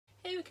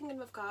Kingdom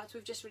of Cards,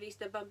 we've just released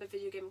the Bumper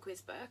Video Game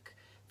Quiz book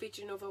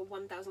featuring over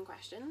 1,000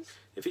 questions.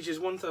 It features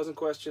 1,000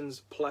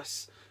 questions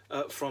plus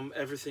from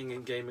everything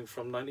in gaming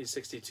from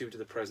 1962 to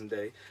the present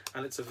day,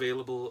 and it's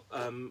available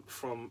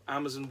from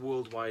Amazon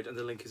worldwide, and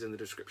the link is in the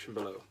description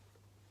below.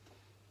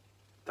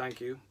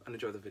 Thank you, and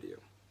enjoy the video.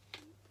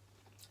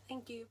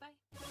 Thank you, bye.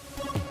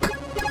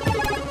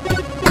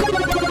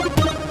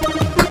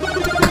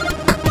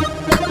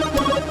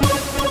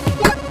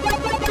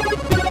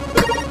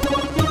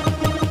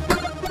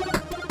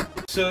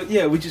 So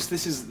yeah,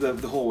 this is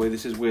the hallway.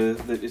 This is where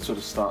it sort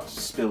of starts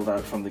spilled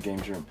out from the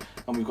games room,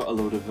 and we've got a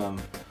load of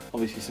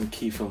obviously some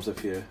key films up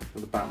here.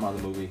 The Batman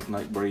the movie,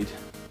 Nightbreed.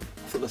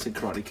 I thought that said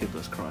Karate Kid,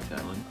 that's Karate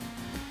Island.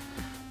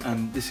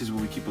 And this is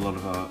where we keep a lot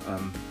of our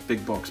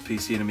big box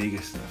PC and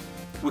Amiga stuff.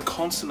 We're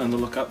constantly on the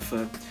lookout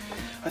for.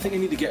 I think I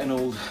need to get an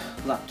old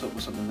laptop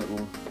or something that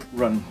will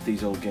run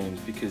these old games,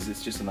 because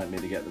it's just a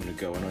nightmare to get them to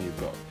go. I know you've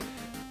got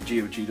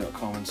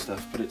GOG.com and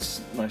stuff, but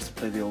it's nice to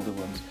play the older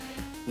ones.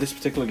 This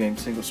particular game,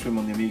 Single Swim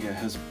on the Amiga,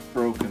 has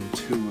broken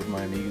 2 of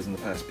my Amigas in the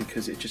past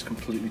because it just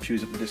completely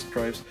chews up the disk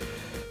drives.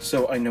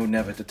 So I know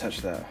never to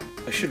touch that.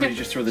 I should really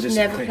just throw the disk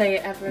away. Never play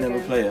it ever again.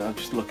 Never play it. I'll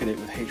just look at it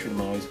with hatred in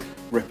my eyes.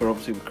 Ripper,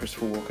 obviously, with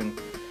Christopher Walken.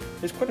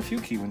 There's quite a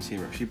few key ones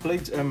here actually.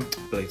 Blades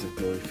of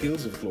Glory,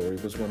 Fields of Glory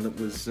was one that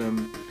was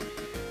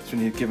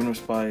given us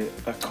by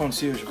a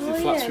concierge with the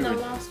flat screen.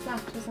 Last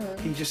flat, wasn't it?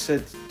 He just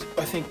said,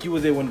 I think you were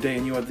there one day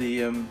and you had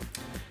the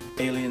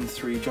Alien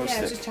 3 joystick. Yeah,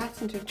 I was just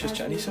chatting to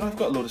him. And he said, I've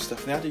got a load of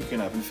stuff in the attic you can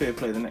have. And fair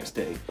play, the next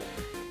day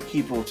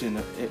he brought in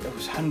it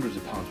was hundreds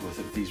of pounds worth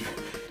of these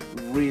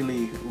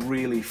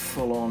really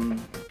full-on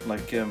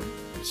like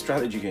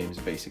strategy games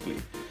basically.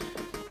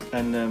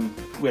 And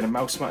we had a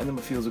mouse mat in them,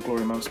 a Fields of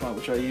Glory mouse mat,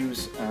 which I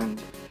use,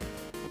 and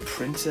a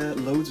printer,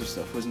 loads of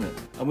stuff, wasn't it?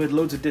 And we had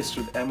loads of discs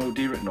with MOD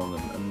written on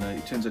them, and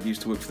it turns out he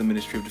used to work for the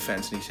Ministry of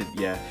Defence, and he said,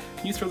 yeah,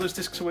 can you throw those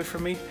discs away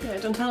from me? Yeah,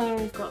 don't tell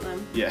anyone we've got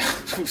them. Yeah,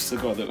 we've still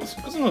got those.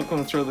 I'm not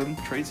going to throw them.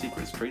 Trade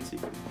secrets, trade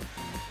secrets.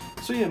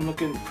 So yeah, I'm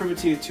looking,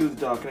 Privateer 2 of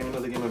the Darkening,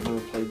 another game I've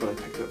never played, but I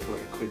picked up for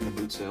like £1 in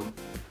the boot sale.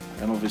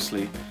 And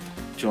obviously,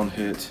 John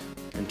Hurt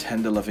and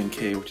Tender Loving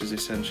K, which is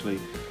essentially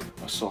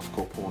a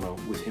softcore porno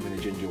with him in a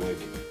ginger wig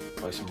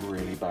by some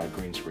really bad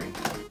green screen,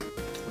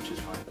 which is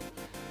fine.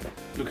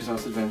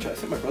 LucasArts Adventure, I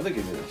think my brother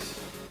gave me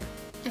this.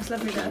 It's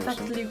lovely that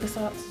affected LucasArts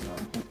as well.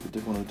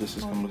 One of the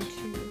discs come loose.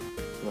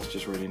 That's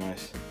just really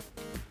nice.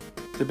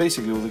 They're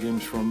basically all the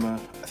games from, I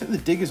think The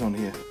Dig is on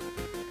here.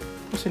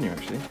 What's in here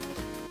actually?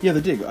 Yeah,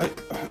 The Dig. I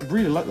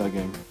really like that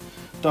game.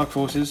 Dark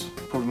Forces,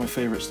 probably my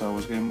favourite Star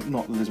Wars game.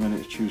 Not that there's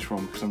many to choose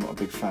from because I'm not a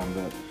big fan,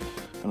 but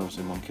and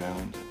also Monkey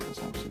Island,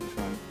 that's absolutely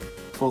fine.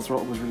 Full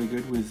Throttle was really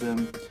good with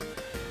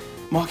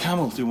Mark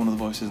Hamill do one of the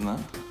voices in that.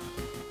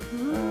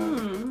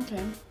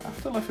 Okay.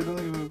 Afterlife, I don't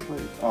think I've ever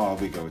played. Oh,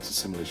 there we go, it's a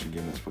simulation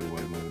game, that's probably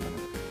way more than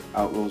it.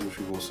 Outlaws, which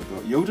we've also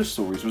got. Yoda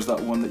Stories was that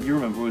one that you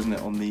remember, wasn't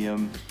it, on the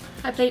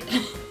I played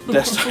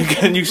desktop,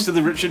 getting used to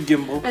the Richard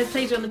Gimbal. I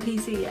played it on the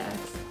PC,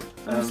 yes.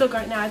 I've still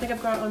got it now. I think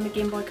I've got it on the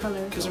Game Boy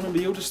Color. Because I remember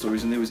Yoda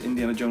Stories, and there was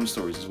Indiana Jones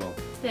Stories as well.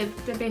 They're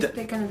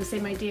basically kind of the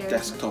same idea.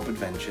 Desktop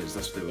adventures,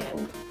 that's what they were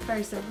called.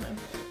 Very similar.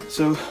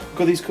 So,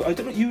 got these cool, I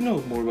don't know, you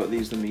know more about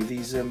these than me,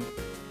 these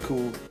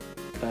cool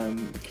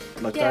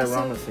like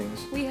diorama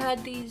things. We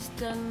had these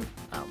done,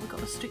 we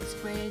got the Streets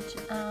Bridge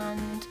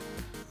and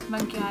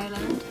Monkey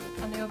Island,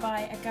 and they were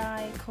by a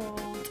guy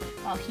called,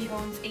 he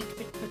owns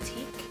 8-Bit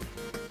Boutique,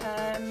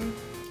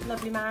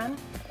 lovely man,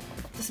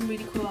 does some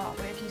really cool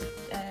artwork, he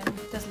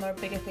does a lot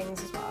of bigger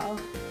things as well.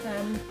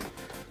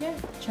 Yeah,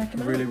 check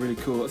him out. Really, really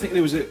cool. I think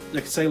there was a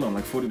sale on,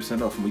 like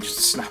 40% off, and we just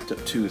snapped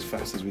up 2 as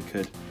fast as we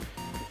could.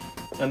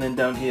 And then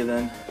down here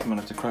then, I'm going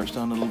to have to crouch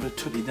down a little bit,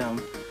 tutty down.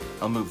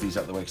 I'll move these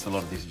out of the way because a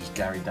lot of these are just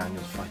Gary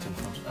Daniels fighting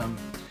films.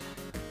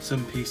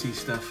 Some PC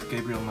stuff,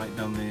 Gabriel Knight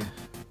down there,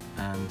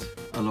 and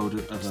a load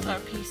of other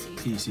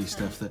PC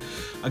stuff that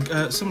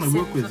someone I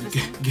work with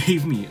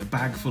gave me a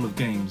bag full of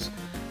games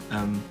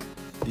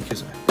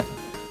because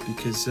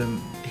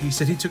he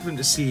said he took them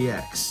to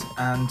CEX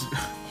and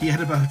he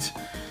had about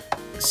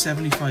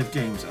 75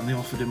 games and they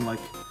offered him like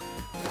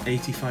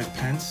 85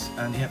 pence,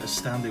 and he had to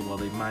stand there while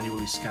they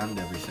manually scanned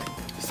everything.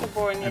 So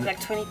boring, like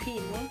 20p,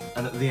 didn't he?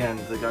 And at the end,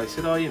 the guy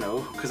said, oh, you know,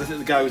 because I think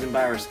the guy was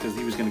embarrassed because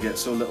he was going to get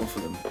so little for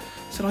them. He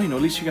said, oh, you know,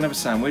 at least you can have a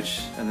sandwich.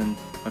 And then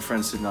my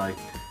friend said, no, I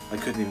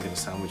couldn't even get a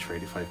sandwich for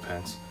 85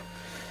 pence.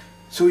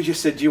 So he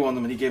just said, do you want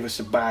them? And he gave us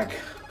a bag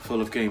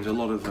full of games, a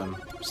lot of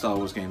Star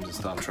Wars games and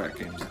Star Trek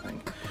games, I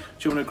think.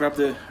 Do you want to grab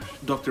the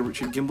Dr.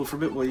 Richard Gimbal for a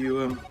bit while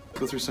you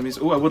go through some of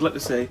these? Oh, I would like to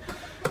say,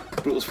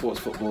 Brutal Sports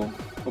Football,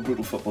 or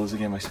Brutal Football is a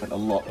game I spent a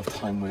lot of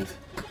time with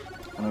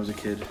when I was a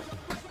kid.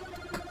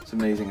 It's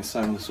amazing, and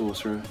Simon the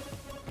Sorcerer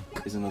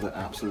is another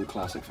absolute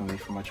classic for me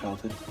from my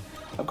childhood.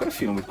 I've got a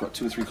feeling we've got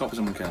 2 or 3 copies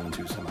of Monkey Island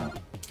 2 somehow.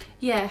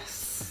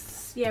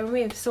 Yes. Yeah, we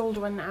may have sold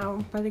one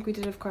now, but I think we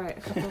did have quite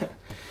a couple.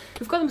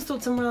 We've got them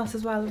stored somewhere else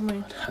as well, haven't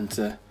we?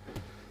 Hunter.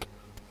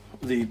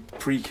 The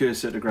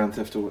precursor to Grand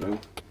Theft Auto.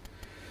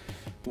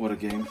 What a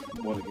game,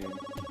 what a game.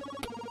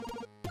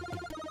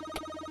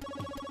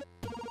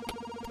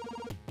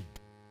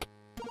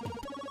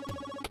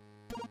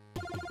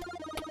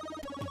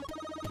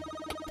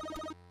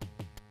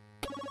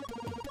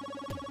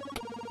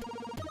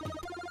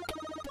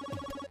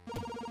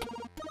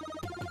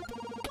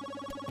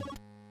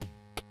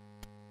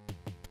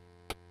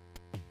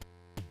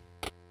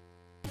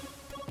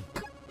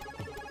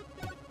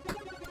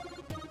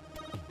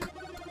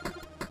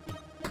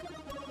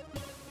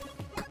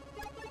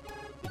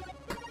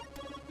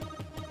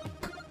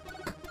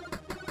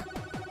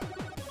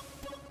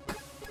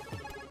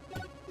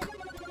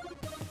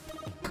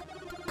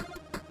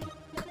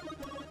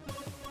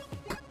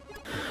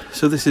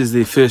 So this is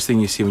the first thing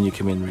you see when you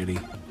come in, really,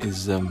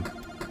 is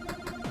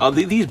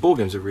these board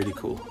games are really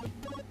cool.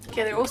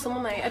 Yeah, they're awesome,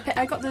 aren't they?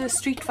 I got the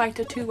Street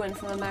Fighter 2 one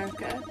from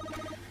America.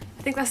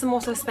 I think that's the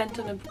most I've spent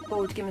on a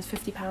board game is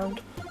 £50.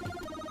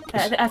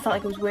 I felt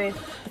like it was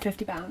worth the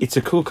 £50. It's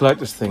a cool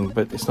collector's thing,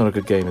 but it's not a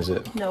good game, is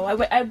it? No, I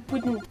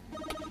wouldn't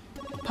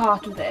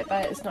part with it,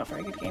 but it's not a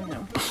very good game,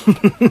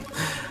 no.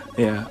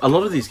 Yeah, a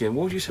lot of these games,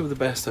 what would you say were the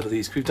best out of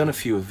these? 'Cause we've done a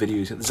few of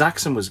videos.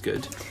 Zaxxon was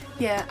good.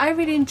 Yeah, I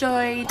really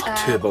enjoyed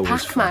Turbo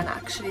was Pac-Man fun.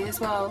 actually as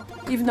well.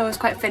 Even though it was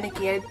quite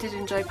finicky, I did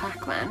enjoy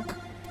Pac-Man.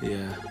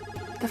 Yeah.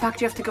 The fact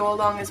you have to go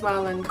along as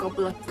well and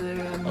gobble up the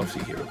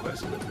Obviously Hero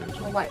Quest a little bit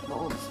as well. white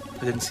balls.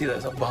 I didn't see that.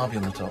 It's got Barbie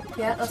on the top.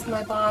 Yeah, that's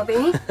my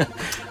Barbie,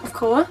 of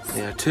course.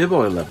 Yeah,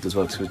 Turbo I loved as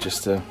well because it was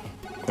just quite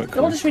They're all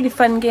cool. just really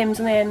fun games,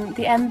 and then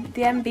the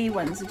MB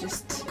ones are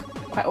just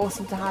quite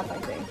awesome to have. I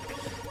think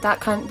that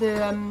kind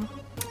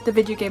the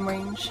video game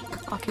range,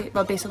 arcade,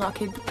 well, based on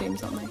arcade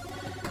games, aren't they?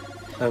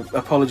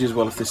 Apologies,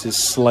 well, if this is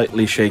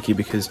slightly shaky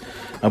because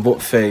I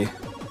bought Faye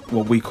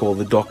what we call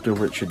the Dr.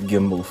 Richard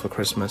gimbal for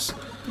Christmas,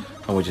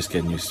 and we're just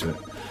getting used to it.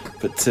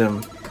 But so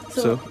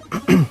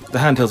the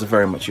handhelds are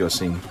very much your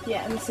scene.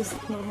 Yeah, and this is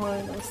more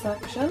in this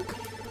section.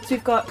 So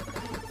we've got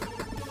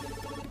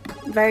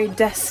very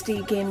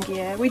dusty Game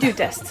Gear. We do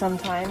dust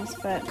sometimes,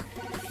 but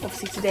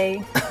obviously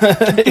today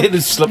It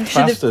has slipped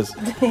past us.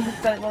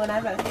 done it more than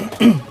ever.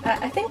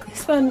 I think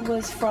this one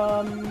was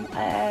from.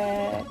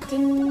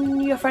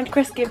 Didn't your friend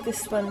Chris give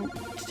this one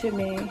to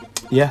me?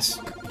 Yes.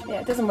 Yeah,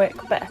 it doesn't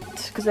work, but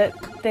because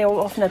they all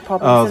often had Oh,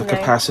 problems. the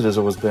didn't they? capacitors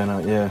always burn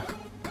out. Yeah.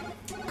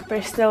 But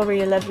it's still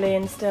really lovely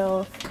and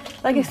still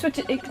like it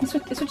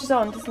switches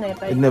on, doesn't it?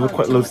 But It you never can't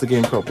quite do loads it. the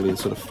game properly. It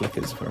sort of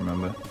flickers, if I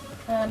remember.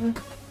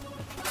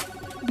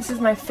 This is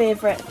my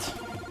favourite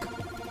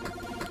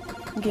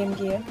Game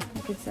Gear,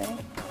 you could say.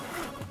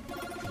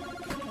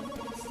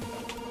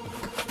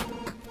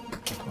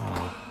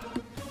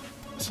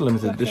 It's a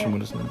limited Okay. edition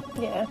one, isn't it?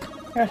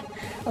 Yeah.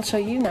 I'll show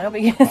you now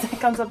because I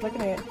can't stop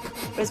looking at it.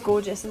 But it's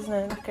gorgeous, isn't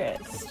it? Look at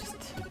it. It's just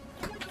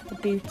a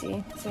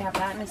beauty. So we have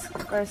that, and it's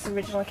got its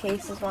original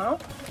case as well.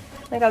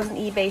 I think that was an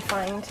eBay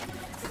find,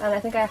 and I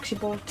think I actually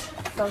bought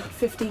about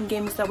 15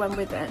 games that went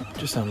with it.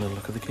 Just have a little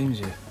look at the games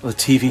here. Well, the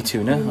TV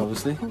tuner,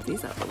 obviously. Move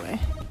these out of the way.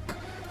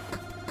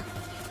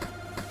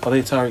 Are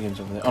they Atari games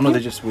over there? Oh no, they're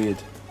just weird.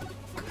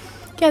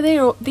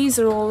 Yeah, these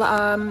are all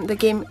the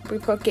game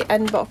we've got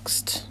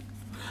unboxed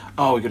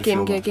Oh, we got a Game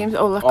few Gear more. games.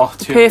 Oh look, Oh,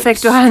 the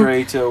perfect one.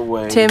 Straight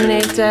away.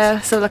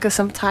 Terminator. So look at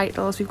some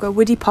titles. We've got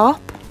Woody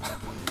Pop.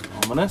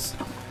 Ominous.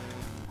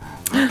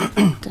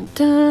 Dun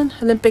dun.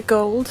 Olympic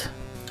Gold.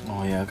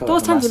 Oh yeah, I got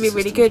Those that tend to Master be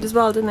really System. good as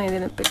well, didn't they? The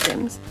Olympic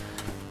games.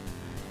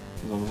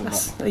 As long as I'm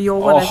That's not- your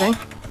one, I Oh. think.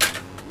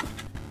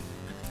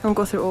 I won't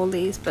go through all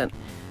these, but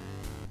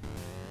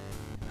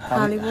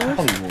Hollywood.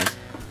 Hollywood.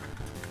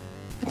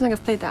 I don't think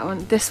I've played that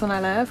one. This one I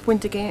love.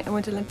 Winter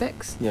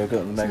Olympics. Yeah, we've got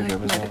the Mega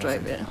Drive as well. Mega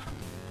Drive, yeah.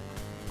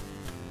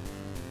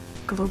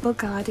 Global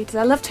Gladiators.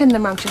 I love turning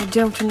them around because you don't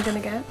know which one you're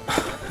going to get.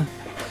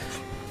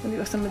 And we've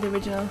got some of the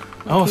original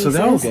Oh, so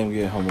they're all pieces. Game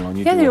Gear Home Alone.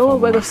 You Yeah, do they're love all.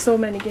 Home Well, Alone. there's so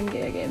many Game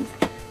Gear games.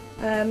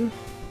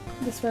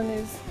 This one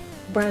is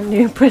brand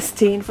new,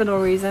 pristine for no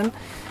reason.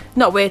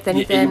 Not worth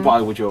anything. Why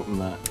would you open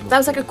that? That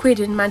was like a £1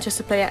 in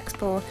Manchester Play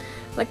Expo.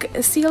 Like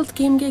a sealed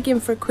Game Gear game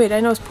for £1.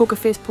 I know it's Poker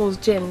Face Paul's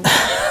gin.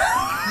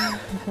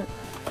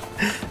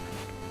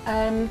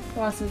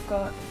 What else we've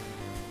got?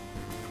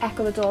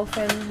 Echo the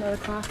Dolphin, another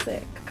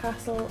classic.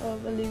 Castle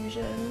of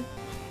Illusion.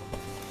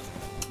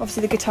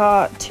 Obviously the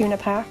guitar tuner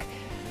pack.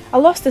 I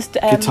lost this.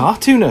 Guitar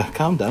tuner,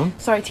 calm down.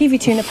 Sorry, TV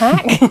tuner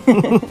pack.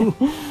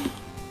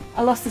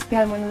 I lost this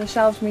behind one of the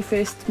shelves when we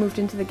first moved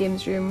into the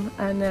games room,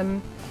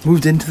 and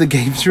Moved into the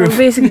games we room.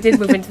 basically did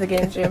move into the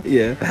games room.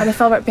 Yeah. And I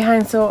fell right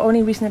behind, so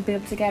only reason I've been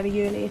able to get a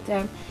year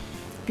later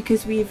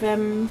because we've I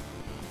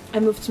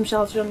moved some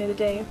shelves around the other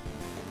day.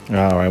 Oh,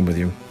 I'm with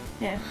you.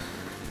 Yeah.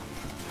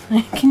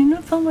 Can you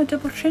not film my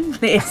double chin,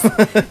 please?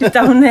 Just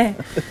down there.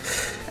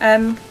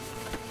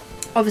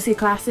 Obviously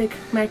classic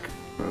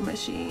Micro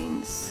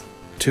Machines.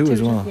 Two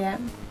as well. Yeah.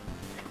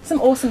 Some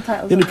awesome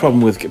titles. The only on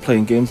problem with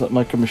playing games like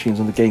Micro Machines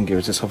on the Game Gear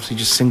is it's obviously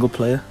just single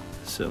player,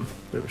 so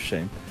a bit of a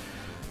shame.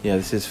 Yeah,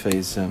 this is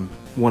Faye's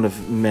one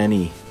of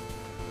many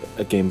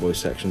Game Boy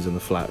sections in the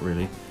flat,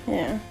 really.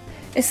 there.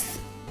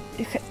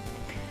 Yeah.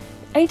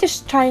 I need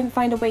to try and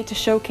find a way to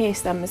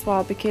showcase them as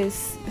well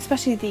because,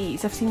 especially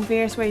these, I've seen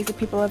various ways that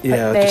people have put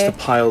Yeah, their... just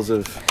the piles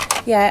of.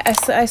 Yeah,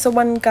 I saw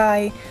one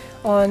guy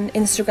on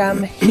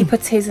Instagram, he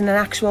puts his in an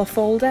actual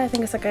folder. I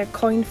think it's like a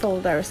coin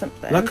folder or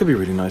something. That could be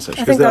really nice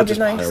actually. I think they're that'd be just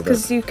nice piled up.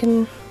 because you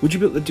can Would you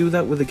be able to do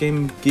that with the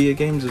Game Gear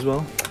games as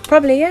well?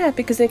 probably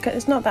because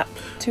it's not that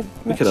too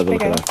We much could have a look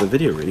bigger. at after the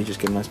video, really. Just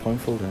get a nice coin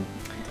folder.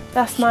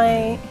 That's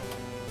my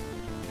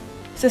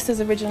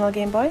sister's original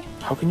Game Boy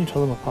How can you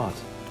tell them apart?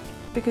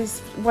 because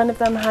one of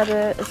them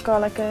it's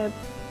got like a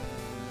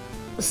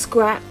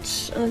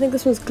scratch, and I think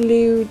this one's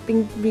being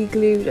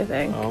re-glued. I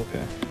think. Oh,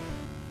 okay.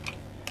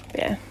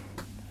 Yeah.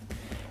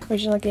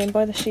 Original Game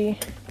Boy that she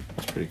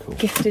That's pretty cool.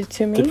 gifted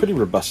to me. They're pretty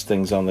robust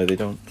things, aren't they? They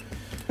don't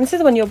This is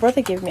the one your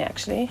brother gave me,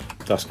 actually.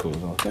 That's cool as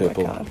well. Oh my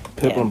Purple. God.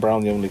 Purple Yeah. and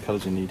brown, the only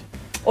colours you need.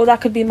 Or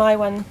that could be my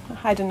one.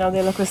 I don't know,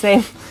 they look the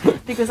same.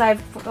 Because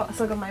I've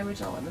still got my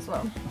original one as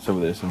well. It's over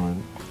there somewhere.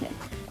 Yeah.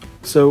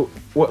 So,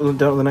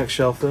 down on the next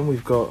shelf then,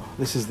 we've got,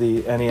 this is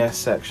the NES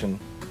section.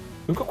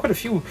 We've got quite a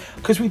few,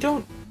 because we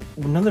don't,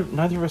 neither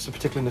of us are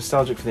particularly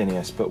nostalgic for the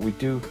NES, but we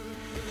do,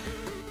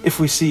 if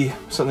we see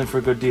something for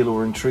a good deal or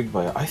we're intrigued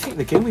by it. I think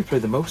the game we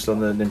played the most on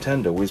the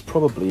Nintendo was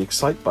probably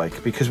Excite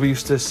Bike, because we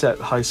used to set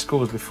high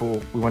scores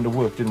before we went to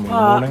work, didn't we, in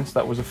the mornings?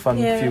 That was a fun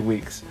few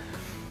weeks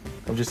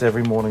of just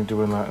every morning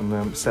doing that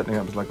and setting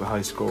up as like the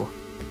high score.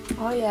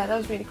 Oh yeah, that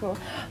was really cool.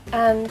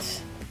 And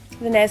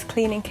the NES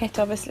cleaning kit,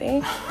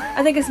 obviously.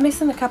 I think it's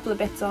missing a couple of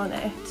bits on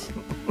it.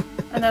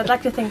 And I'd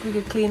like to think we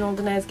could clean all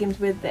the NES games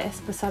with this,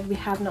 but sadly we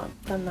have not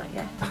done that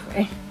yet, have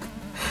we?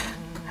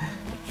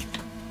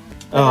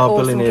 Oh,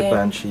 awesome Billionaire game.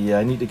 Banshee, yeah,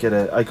 I need to get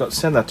I got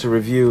sent that to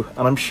review,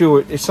 and I'm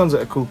sure it sounds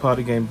like a cool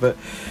party game, but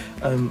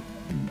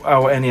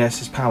our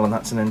NES is PAL, and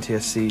that's an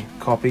NTSC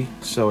copy,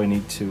 so I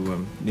need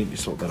to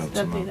sort that out Lovely,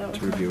 somehow that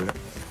to was review it.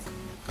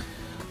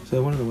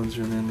 So one of the ones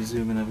are in there, let me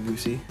zoom in, have a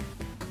goosey.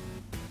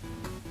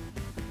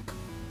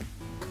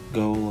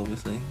 Goal,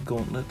 obviously,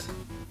 Gauntlet.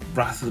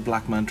 Wrath of the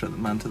Black Manta,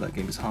 that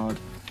game is hard.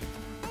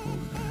 Oh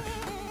gosh.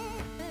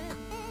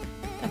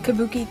 A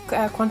Kabuki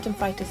Quantum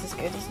Fighters is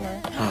good, isn't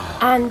it? Oh.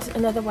 And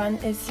another one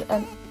is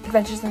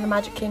Adventures in the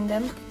Magic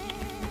Kingdom.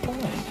 Oh.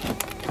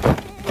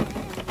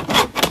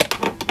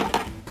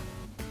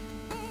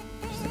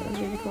 So that was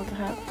really cool to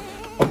have.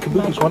 Oh, Kabuki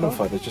Magical. Quantum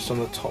Fighter is just on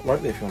the top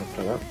right there if you want to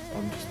play that.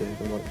 Just there,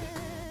 the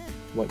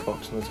white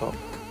box on the top.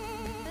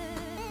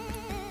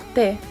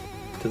 There.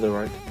 To the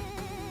right.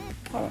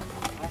 Oh.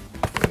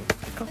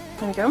 Cool.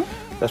 There we go.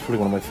 That's probably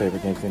one of my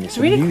favourite games. It's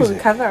really cool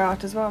cover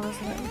art as well,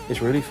 isn't it?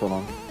 It's really full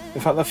on. In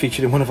fact, that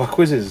featured in one of our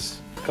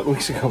quizzes a couple of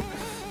weeks ago.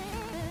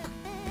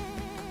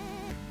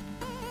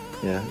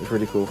 Yeah, it's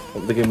really cool.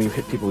 The game where you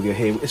hit people with your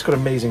hair. It's got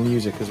amazing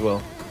music as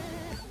well.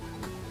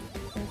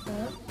 There's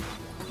that.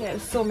 Yeah,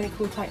 there's so many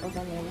cool titles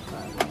on there as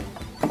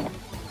well.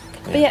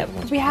 But Yeah, yeah, the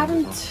ones we behind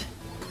as haven't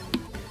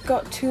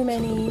got too well. It's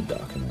a little many. bit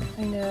dark in there.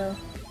 I know.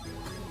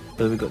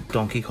 But we've got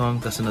Donkey Kong.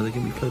 That's another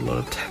game we played a lot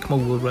of. Tecmo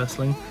World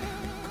Wrestling,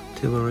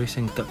 Turbo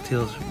Racing,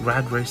 DuckTales,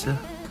 Rad Racer.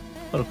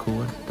 What a cool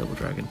one. Double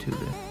Dragon 2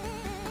 there.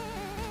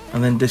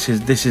 And then this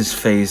is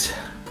Phase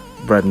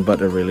bread and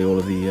butter, really, all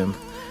of the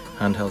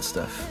handheld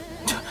stuff.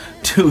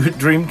 Two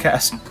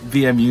Dreamcast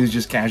VMUs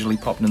just casually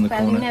popping in the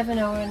Well, corner. you never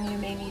know when you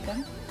may need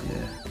them.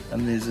 Yeah,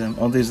 and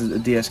there's a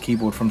DS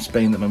keyboard from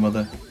Spain that my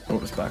mother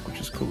brought us back, which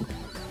is cool.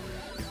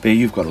 But yeah,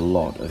 you've got a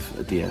lot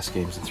of DS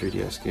games and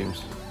 3DS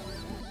games.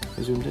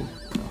 I zoomed in.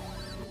 No.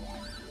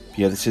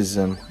 Yeah, this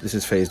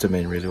is Phase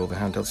Domain, really, all the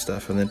handheld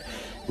stuff, and then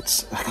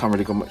I can't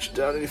really go much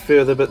down any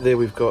further, but there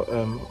we've got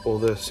all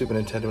the Super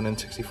Nintendo and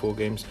N64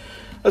 games.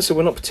 So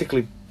we're not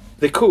particularly,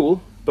 they're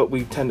cool, but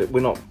we're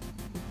not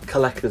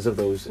collectors of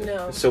those.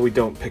 No. So we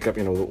don't pick up,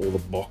 all the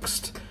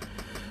boxed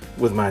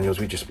with manuals.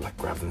 We just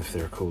grab them if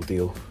they're a cool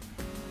deal.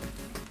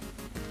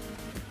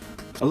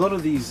 A lot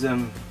of these,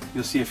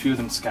 you'll see a few of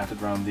them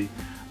scattered around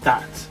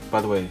that,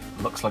 by the way,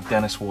 looks like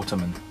Dennis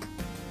Waterman.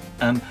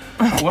 And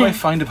what I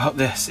find about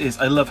this is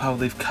I love how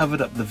they've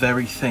covered up the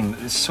very thing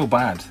that is so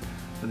bad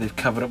that they've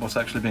covered up what's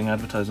actually being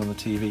advertised on the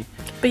TV.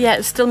 But yeah,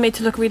 it's still made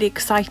to look really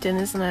exciting,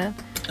 isn't it?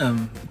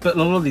 But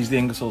a lot of these, the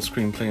Ingersoll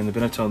screenplay and the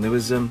Binatone, there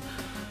was,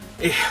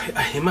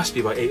 it must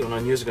be about 8 or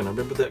 9 years ago now. I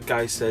remember that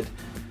guy said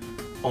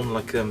on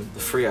the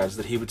free ads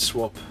that he would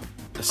swap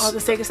The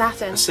Sega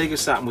Saturn. a Sega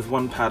Saturn with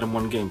one pad and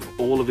one game for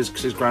all of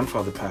because his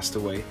grandfather passed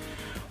away,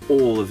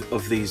 all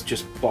of these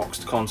just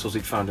boxed consoles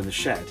he'd found in the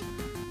shed.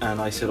 And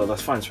I said, oh,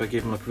 that's fine. So I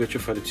gave him Virtua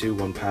Fighter 2,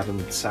 one pad,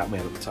 and sat we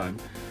had at the time.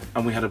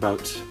 And we had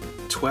about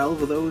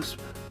 12 of those.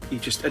 He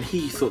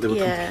thought they were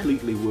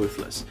completely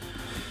worthless.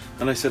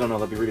 And I said, oh no,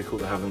 that'd be really cool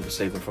to have them to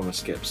save them from a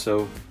skip.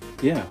 So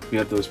yeah, we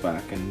had those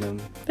back, and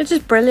They're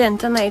just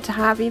brilliant, aren't they, to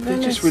have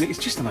even? it's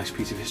just a nice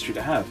piece of history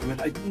to have. I mean,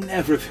 I'd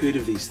never have heard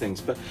of these things,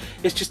 but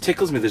it just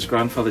tickles me that his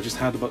grandfather just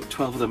had about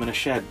 12 of them in a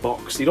shed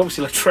boxed. He'd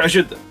obviously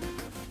treasured them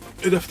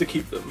enough to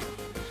keep them.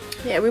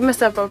 Yeah, we must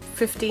have about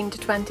 15 to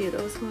 20 of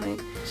those, haven't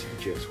we?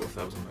 GX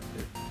 4000 back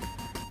there.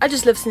 I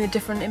just love seeing the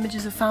different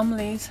images of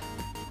families.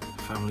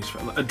 Families,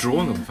 a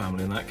drawing of a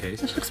family in that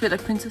case. Which looks a bit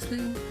like Princess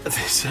Leia.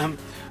 There's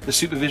the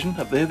Supervision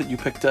up there that you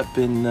picked up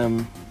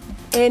in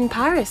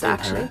Paris,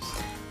 actually.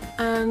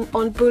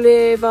 On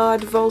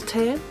Boulevard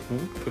Voltaire.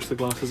 Push the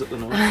glasses at the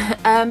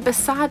nose. But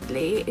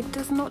sadly, it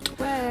does not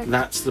work.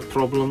 That's the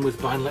problem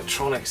with buying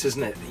electronics,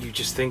 isn't it? You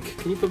just think,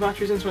 can you put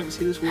batteries in so I can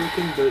see this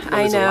working? But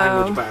I there's a know.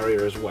 language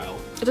barrier as well.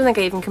 I don't think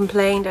I even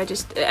complained. I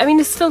mean,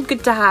 it's still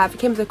good to have. It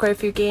came with quite a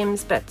few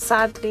games, but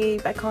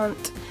sadly, I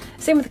can't.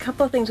 Same with a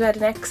couple of things we had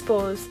in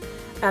Expos.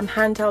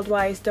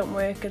 Handheld-wise, don't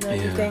work and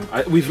everything.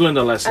 We've learned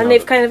our lesson. And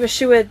they've kind of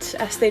assured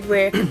us they'd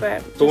work,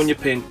 but when you're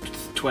paying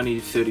 20,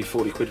 30,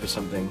 40 quid for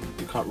something,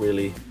 you can't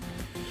really...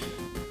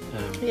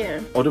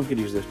 yeah. Or don't forget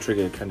to use the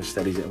trigger, kind of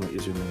steadies it and let you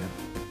zoom in.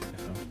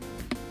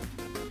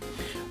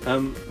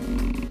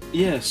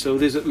 Yeah, so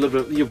there's a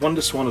little bit. You have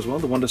Wonder Swan as well,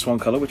 the Wonder Swan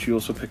colour, which you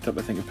also picked up,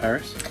 I think, in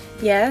Paris.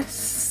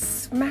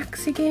 Yes,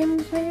 Maxi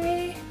Games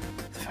maybe.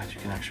 The fact you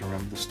can actually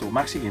remember the store.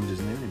 Maxi Games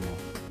isn't there anymore.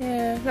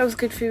 Yeah, that was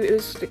good for you. It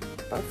was like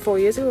about 4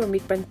 years ago when we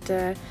went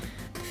for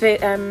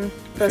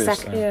the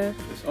second. Yeah,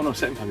 Oh no,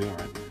 second time you're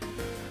alright.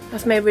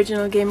 that's my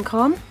original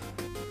Gamecom.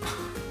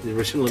 The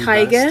original and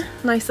Tiger,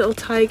 best. nice little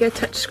Tiger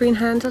touchscreen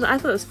handheld. I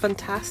thought it was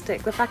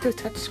fantastic. The fact it was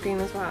touchscreen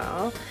as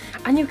well,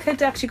 and you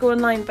could actually go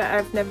online, but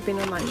I've never been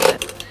online with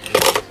it.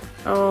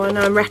 Oh, and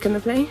now I'm wrecking the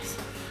place.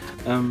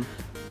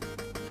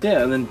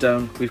 Yeah, and then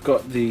down we've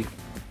got the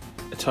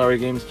Atari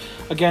games.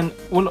 Again,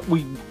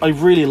 I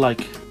really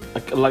like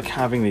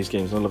having these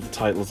games. I love the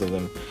titles of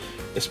them,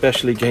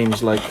 especially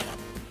games like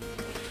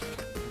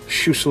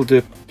Schussel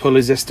de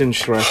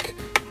Polizestenschreck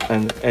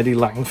and Eddie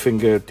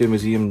Langfinger de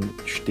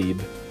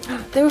Museumstieb.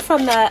 They were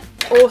from that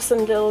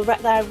awesome little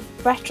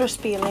retro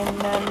spiel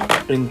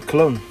In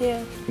Cologne.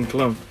 Yeah. In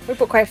Cologne. We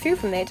bought quite a few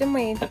from there, didn't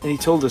we? And he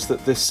told us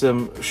that this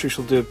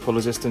Schussel de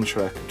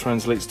Polizestenschreck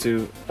translates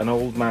to an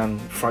old man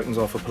frightens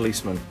off a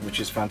policeman, which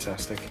is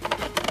fantastic.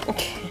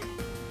 Okay.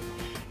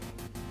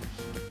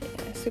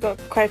 Yeah, so we've got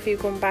quite a few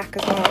going back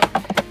as well.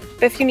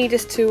 But if you need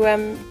us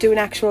to do an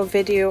actual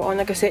video on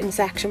like a certain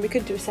section, we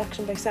could do a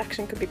section by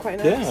section. Could be quite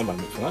nice. Yeah, I'm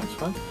happy for that. It's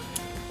fine.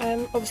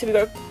 Obviously we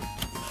got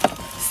a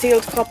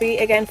sealed copy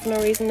again for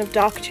no reason of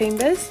Dark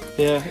Chambers.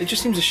 Yeah, it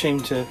just seems a shame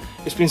to.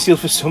 It's been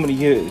sealed for so many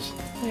years.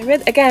 I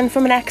read again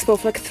from an expo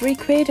for like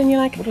 £3, and you're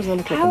like, What does that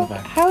look like on the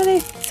back? how are they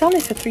selling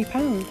this for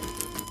 £3?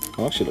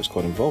 Oh, actually, it looks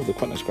quite involved. They're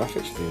quite nice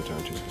graphics for the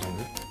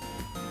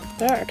Atari.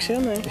 They are actually,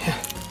 aren't they? Yeah.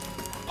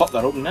 Pop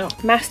that open now.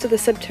 Master of the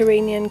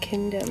Subterranean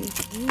Kingdom.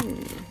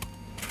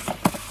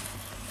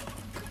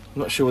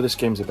 I'm not sure what this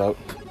game's about.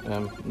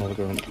 Never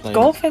going to play.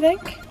 Golf, I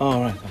think.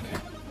 Oh right,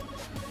 okay.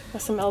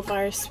 There's some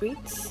Elvira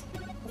sweets.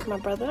 With my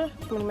brother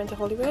when we went to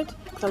Hollywood.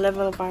 Because I love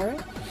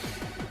Elvira.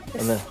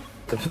 And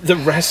the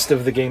rest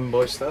of the Game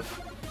Boy stuff.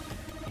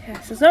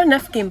 Yes, there's not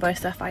enough Game Boy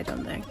stuff, I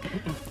don't think.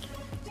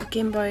 So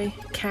Game Boy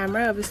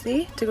camera,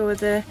 obviously, to go with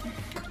the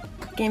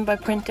Game Boy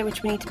printer,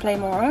 which we need to play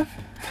more of.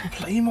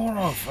 Play more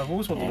of. I've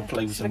always wanted to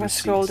play with So some I'm of going to these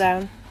scroll seeds.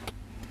 down.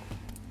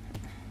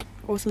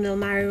 Awesome little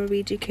Mario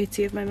Luigi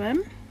courtesy of my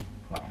mum.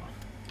 Wow.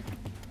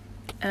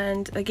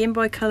 And a Game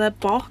Boy Color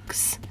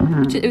box.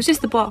 It was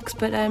just the box,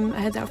 but I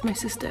had that for my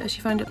sister. She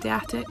found it up the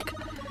attic.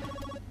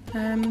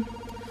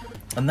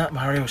 And that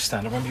Mario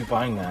stand, I remember you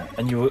buying that,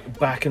 and you were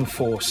back and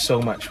forth so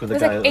much with It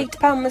the was guy. like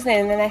 £8, wasn't it,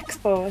 in an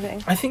expo, I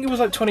think. I think it was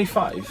like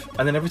 25,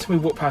 and then every time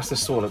we walked past the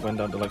store, it went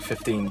down to like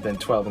 15, then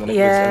 12, and then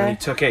Yeah. and then he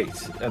took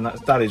 8, and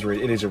that is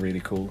really, it is a really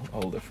cool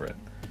holder for it.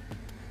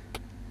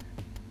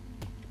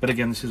 But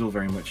again, this is all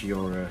very much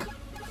your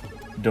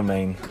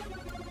domain,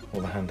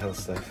 all the handheld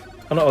stuff.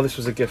 Oh, this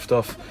was a gift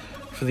off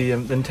for the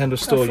Nintendo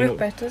store. Off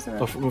Rupert, isn't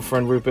it? Off my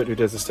friend Rupert, who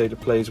does the State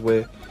of Plays,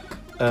 where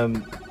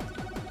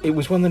it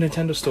was when the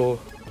Nintendo store.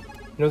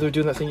 You know they were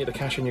doing that thing you had to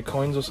cash in your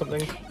coins or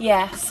something?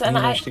 Yes, And and you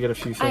I managed to get a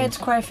few had things.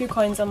 quite a few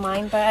coins on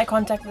mine, but I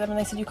contacted them and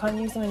they said you can't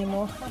use them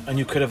anymore. And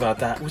you could have had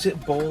that. Was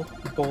it ball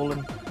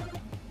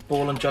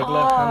and juggler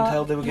Oh,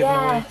 handheld they were giving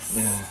yes.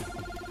 away? Yeah.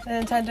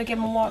 The Nintendo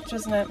Game & Watch,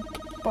 wasn't it?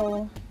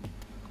 Bowl.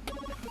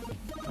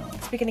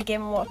 Speaking of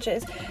Game &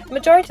 Watches, the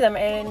majority of them are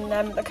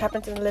in the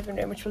cabinet in the living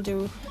room, which we'll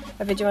do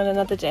a video on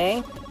another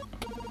day.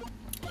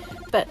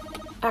 But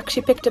I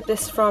actually picked up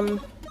this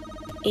from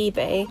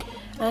eBay,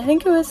 and I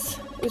think it was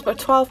about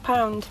 £12.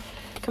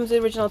 Comes with the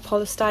original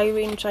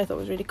polystyrene, which I thought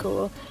was really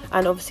cool,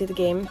 and obviously the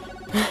game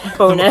The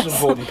bonus. most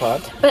important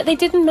part. But they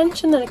didn't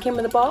mention that it came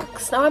with a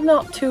box. Now I'm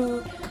not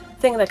too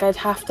think like I'd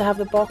have to have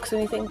the box or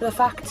anything, but the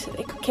fact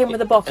it came with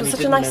a box And was he such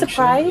a didn't nice mention-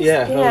 surprise.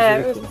 yeah, that was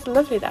really it cool. was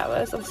lovely. That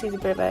was obviously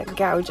there's a bit of a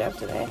gouge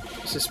out of there.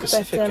 It's a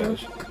specific But,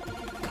 gouge.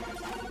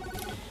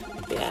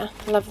 Yeah,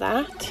 love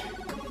that.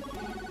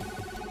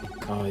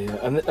 Oh yeah,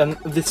 and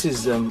this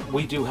is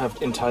we do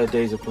have entire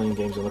days of playing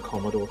games on the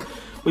Commodore.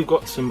 We've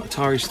got some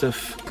Atari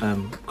stuff,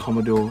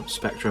 Commodore,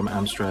 Spectrum,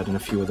 Amstrad, and a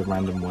few other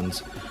random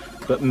ones.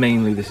 But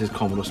mainly this is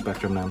Commodore,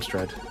 Spectrum, and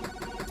Amstrad.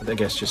 I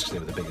guess just because they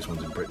were the biggest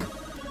ones in Britain,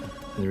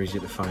 and they're easy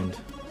to find.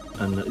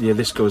 And yeah,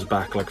 this goes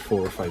back like 4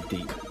 or 5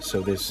 deep,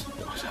 so there's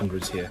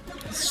hundreds here.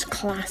 It's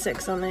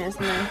classics on there,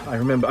 isn't there? I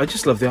remember, I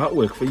just love the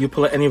artwork. You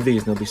pull out any of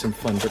these and there'll be some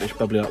fun British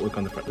bubbly artwork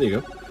on the front. There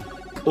you go.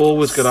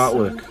 Always good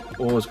artwork.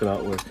 Always good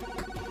artwork.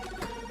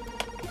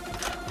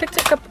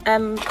 Picked up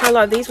quite a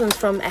lot of these ones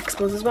from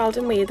expos as well,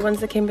 didn't we? The ones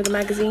that came with the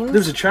magazines. There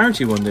was a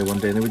charity one day,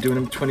 and they were doing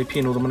them 20p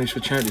and all the money's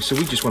for charity. So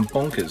we just went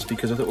bonkers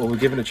because I thought, well, we're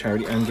giving a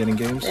charity and getting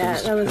games. Yeah,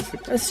 so that was.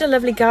 perfect. It was still a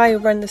lovely guy who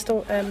ran the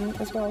store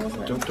as well,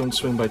 wasn't it? Don't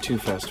swing by too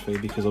fast, Faye,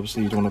 because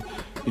obviously you don't want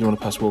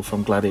to pass Wolf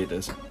from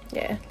Gladiators.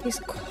 Yeah, he's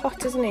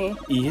hot, isn't he?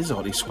 He is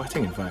hot. He's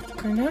sweating, in fact.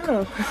 I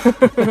know.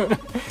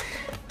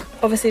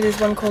 Obviously, there's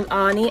one called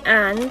Arnie,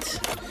 and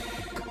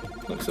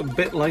Looks a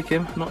bit like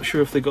him. Not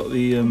sure if they got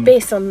the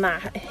based on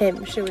that,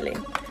 him surely.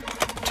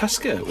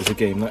 Tusker was a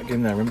game. That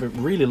game there. I remember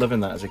really loving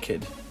that as a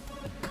kid.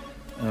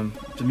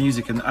 The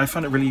music, and I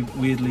found it really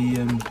weirdly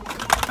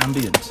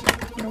ambient.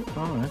 Nope.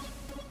 All right.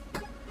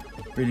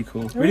 Really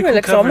cool. Ooh, Really it cool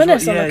looks cover as well.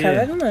 ominous on Yeah, the cover,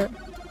 yeah. doesn't it?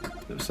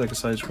 It was like a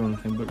side-scrolling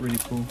thing, but really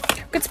cool.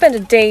 We could spend a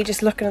day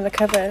just looking at the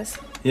covers.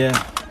 Yeah.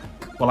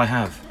 Well, I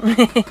have.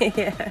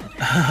 Yeah.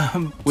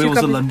 Wheels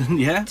of London,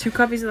 yeah. 2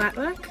 copies of that,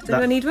 look. Does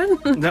anyone need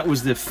one? That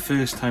was the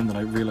first time that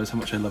I realised how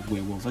much I loved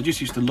werewolves. I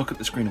just used to look at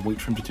the screen and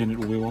wait for him to turn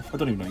into a werewolf. I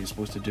don't even know what you're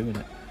supposed to do in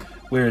it.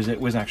 Where is it?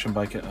 Where's Action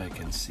Biker? I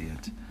can see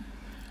it.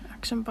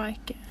 Action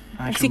Bike.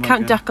 I Action see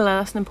Count Biker. Duckula,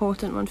 that's an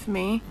important one for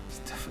me.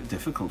 It's a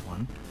difficult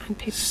one. And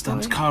Paper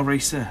Stunt Story. Car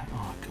Racer.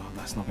 Oh god,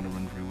 that's not going to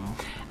run very well.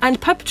 And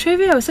Pub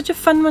Trivia was such a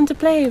fun one to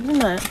play,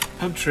 wasn't it?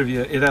 Pub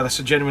Trivia, yeah, that's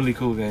a genuinely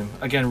cool game.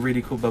 Again,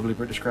 really cool, bubbly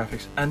British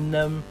graphics.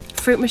 And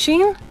Fruit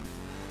Machine?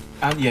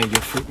 yeah,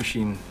 your Fruit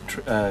Machine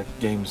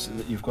games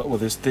that you've got. Well,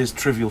 there's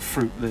Trivial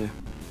Fruit there,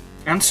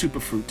 and Super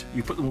Fruit.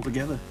 You put them all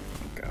together.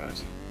 Oh god.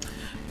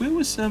 Where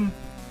was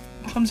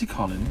Clumsy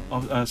Colin?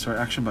 Oh, sorry,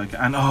 Action Biker.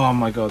 And oh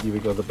my god, here we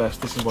go. The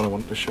best. This is what I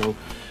wanted to show.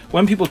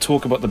 When people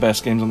talk about the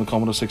best games on the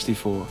Commodore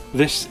 64,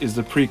 this is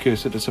the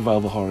precursor to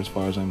survival horror, as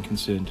far as I'm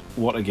concerned.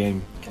 What a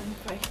game!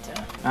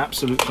 Gunfighter.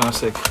 Absolute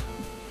classic.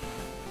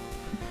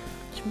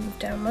 Just move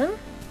down one.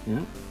 Yeah.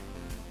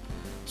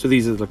 So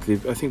these are like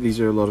I think these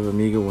are a lot of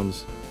Amiga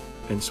ones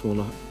in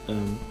smaller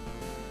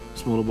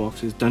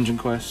boxes. Dungeon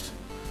Quest,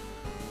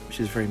 which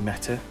is very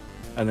meta,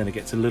 and then it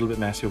gets a little bit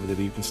messy over there,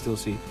 but you can still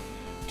see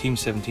Team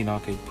 17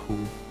 Arcade Pool,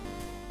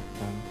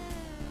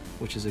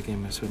 which is a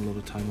game I spent a lot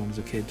of time on as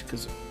a kid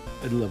because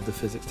I love the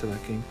physics to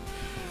that game.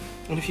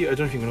 And I don't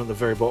know if you can know at the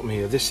very bottom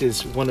here, this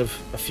is one of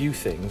a few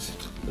things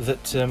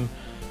that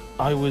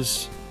I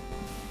was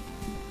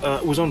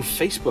on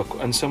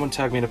Facebook, and someone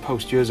tagged me in a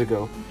post years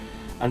ago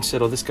and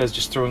said, oh, this guy's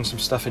just throwing some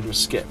stuff into a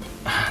skip,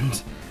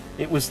 and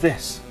it was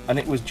this, and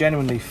it was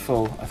genuinely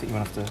full. I think you're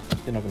not going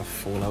to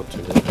fall out to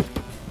it,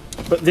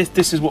 but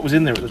this is what was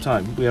in there at the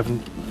time.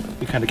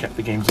 We kind of kept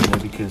the games in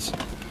there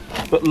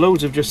but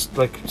loads of just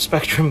like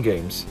Spectrum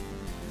games,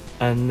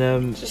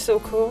 and Just so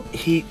cool.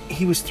 he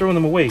was throwing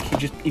them away.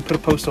 He put a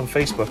post on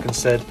Facebook and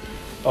said,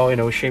 oh,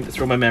 ashamed to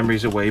throw my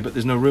memories away, but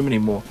there's no room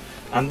anymore.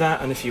 And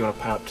if you want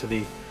to pan up to the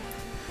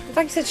In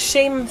fact, you said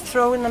shame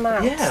throwing them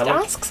out. Yeah, Just like-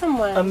 ask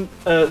someone.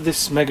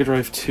 this Mega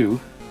Drive 2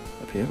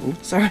 up here. Ooh.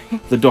 Sorry.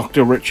 The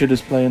Dr. Richard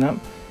is playing up.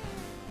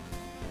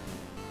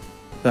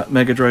 That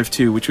Mega Drive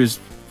 2, which was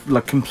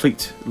like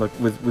complete, like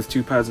with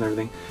 2 pads and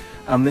everything,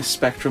 and this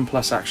Spectrum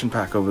Plus action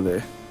pack over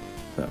there.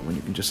 That one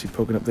you can just see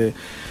poking up there.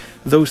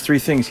 Those 3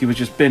 things he was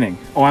just binning.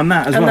 Oh, and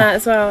that as And well. that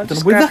as well. I don't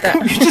Just know where grab that that.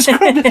 come- you just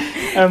grabbed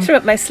it. Threw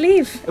up my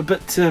sleeve.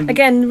 But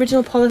Again,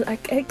 original it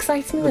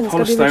excites me when it's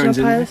got the polystyrene's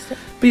original in pilot.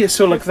 But yeah,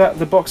 so like that,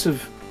 the box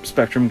of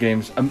Spectrum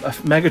games, a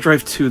Mega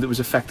Drive 2 that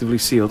was effectively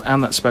sealed,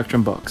 and that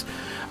Spectrum box.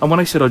 And when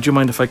I said, oh, do you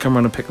mind if I come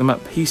around and pick them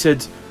up? He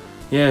said,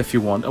 yeah, if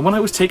you want. And when I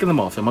was taking them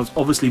off him, I was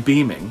obviously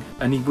beaming,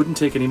 and he wouldn't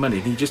take any money.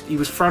 And he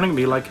was frowning at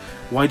me like,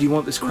 why do you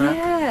want this crap?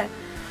 Yeah.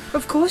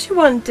 Of course you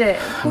want it.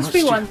 Of course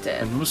we want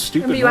it. And it was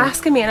stupid. Remember you man.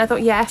 asking me and I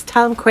thought, yes,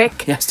 tell him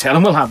quick. Yes, tell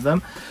him we'll have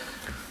them.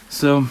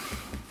 So,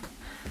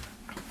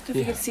 I don't know if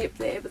you can see up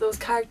there, but those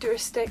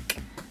characteristic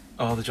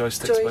oh, the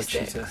joysticks by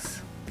Cheetah.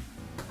 joysticks.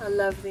 I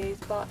love these.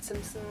 Bart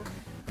Simpson,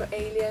 got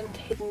Alien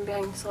hidden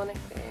behind Sonic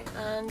there,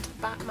 and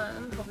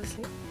Batman,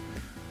 obviously.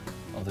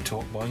 Oh, the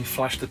Talk Boy. You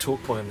flashed the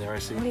Talk Boy in there, I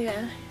see. Oh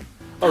yeah.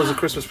 Oh, it was a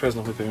Christmas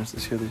present of my parents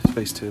this year, the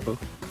Space Turbo.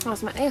 That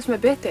was my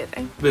birthday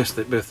thing.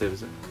 Birthday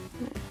was it?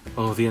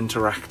 Oh, the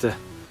Interactor.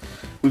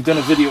 We've done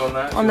a video on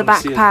that. if On you the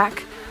wanna see it.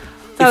 backpack.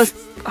 That was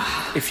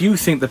If you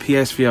think the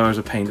PSVR is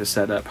a pain to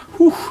set up,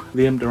 whew,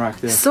 the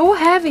Interactor. so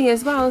heavy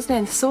as well, isn't it?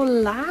 And so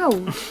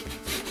loud.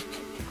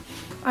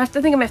 I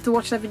think I'm gonna have to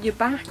watch that video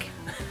back.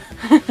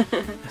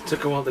 It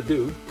took a while to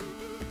do.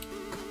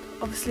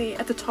 Obviously,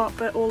 at the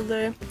top are all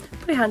the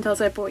pretty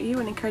handhelds I bought you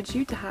and encouraged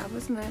you to have,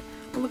 wasn't it?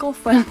 All the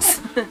golf ones.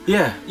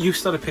 Yeah, you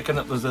started picking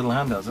up those little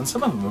handhelds, and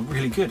some of them are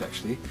really good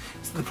actually.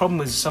 So the problem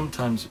is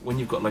sometimes when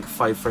you've got like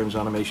 5 frames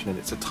of animation and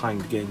it's a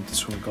timed game to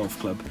swing a golf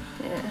club,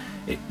 Yeah.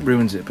 it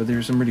ruins it. But there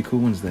are some really cool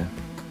ones there.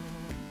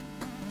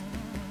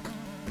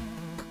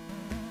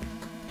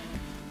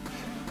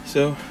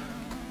 So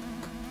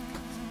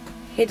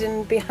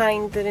Hidden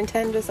behind the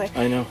Nintendo's like.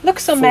 I know.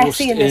 Looks so Forced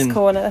messy in this in.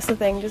 corner. That's the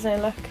thing, doesn't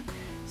it? Look,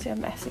 see how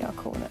messy our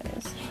corner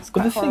is. It's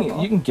But quite the thing,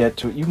 horrible. you can get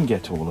to it. You can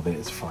get to all of it.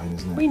 It's fine,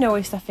 isn't it? We know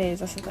where stuff is.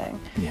 That's the thing.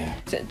 Yeah.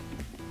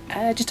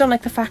 Just don't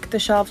like the fact the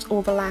shelves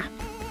overlap.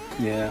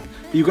 Yeah.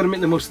 But you've got to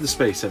make the most of the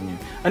space, haven't you?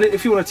 And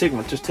if you want to take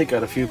them, just take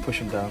out a few, push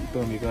them down.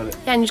 Boom, you got it.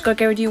 Yeah, and you just got to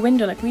get rid of your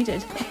window like we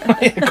did.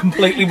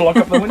 Completely block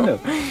up the window.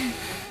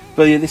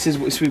 But yeah, so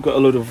we've got a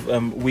load of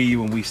Wii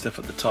U and Wii stuff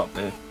at the top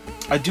there.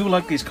 I do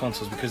like these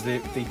consoles because they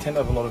tend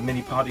to have a lot of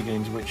mini party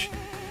games which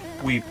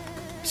we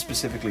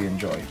specifically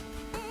enjoy.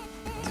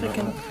 So I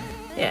can,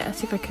 yeah,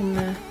 see if I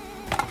can.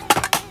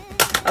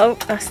 Oh,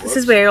 this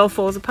is where it all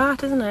falls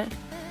apart, isn't it?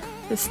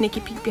 The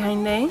sneaky peek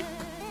behind there.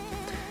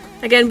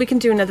 Again, we can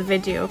do another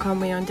video, can't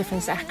we, on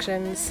different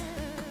sections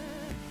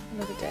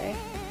another day.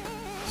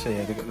 So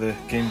yeah, they've got the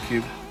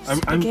GameCube.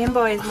 The Game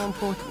Boy is more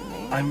important than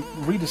me. I'm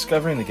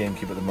rediscovering the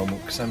GameCube at the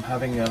moment because I'm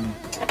having,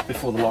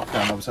 before the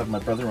lockdown, I was having my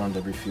brother around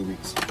every few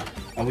weeks,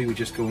 and we were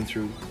just going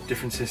through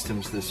different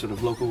systems, the sort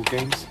of local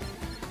games,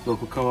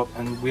 local co-op,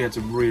 and we had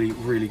some really,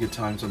 really good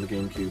times on the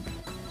GameCube.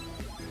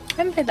 I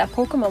haven't played that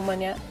Pokemon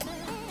one yet.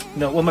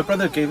 No, well, my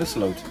brother gave us a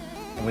load,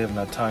 and we haven't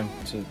had time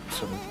to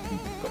sort of we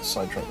got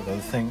sidetracked with other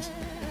things.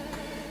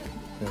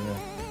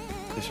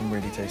 There's some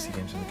really tasty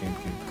games on the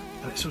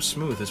GameCube, and it's so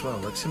smooth as well.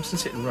 Like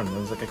Simpsons Hit and Run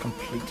was like a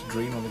complete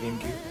dream on the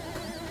GameCube.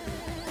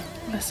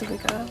 That's a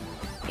good go.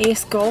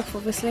 Ace Golf,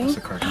 obviously. That's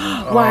a cracking game.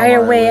 Oh,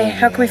 WarioWare.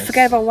 How can we yes.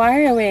 forget about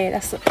WarioWare?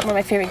 That's one of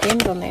my favourite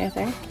games on there, I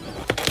think.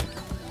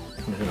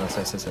 I think that's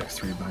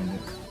SSX3 behind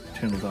it.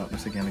 Eternal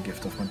Darkness again, a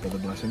gift off my brother,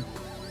 bless him.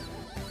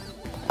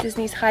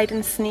 Disney's Hide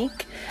and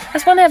Sneak.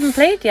 That's one I haven't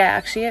played yet,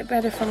 actually. It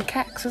better from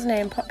Kex, wasn't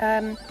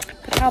it?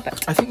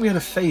 Talbot. I think we had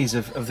a phase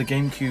of the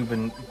GameCube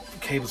and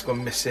cables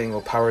gone missing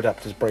or power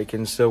adapters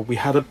breaking, so we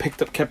had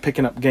kept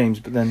picking up games,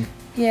 but then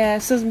Yeah,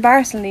 so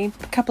embarrassingly,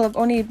 a couple of,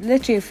 only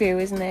literally a few,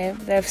 isn't there?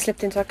 They've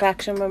slipped into our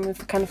collection when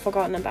we've kind of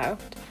forgotten about.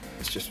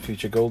 it's just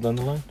future gold down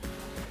the line.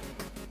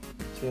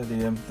 So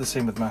yeah, the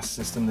same with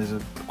Master System.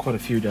 There's quite a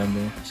few down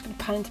there. I'm just going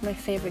to pan into my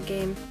favourite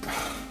game.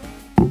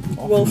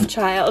 Wolf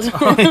Child.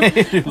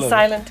 Love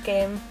Silent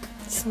game.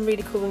 Some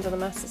really cool ones on the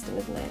Master System,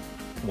 isn't it?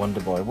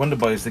 Wonder Boy. Wonder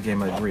Boy is the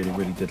game I really,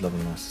 really did love on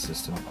the Master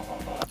System.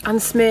 And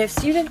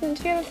Smurfs. Did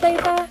you ever play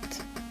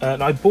that?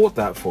 And I bought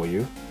that for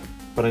you,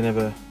 but I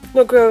never.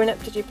 Not growing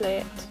up, did you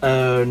play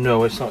it?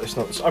 No, it's not. It's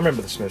not. I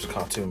remember the Smurfs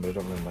cartoon, but I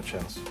don't remember much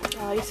else.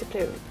 Oh, I used to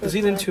play it. Was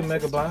Eden 2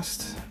 Mega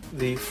Blast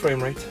the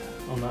frame rate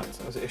on that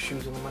as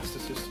issues on the Master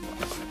System?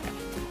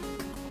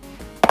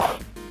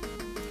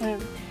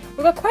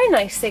 We've got quite a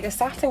nice Sega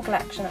Saturn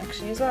collection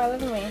actually as well,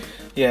 haven't we?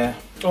 Yeah.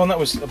 Oh, and that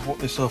was I bought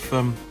this off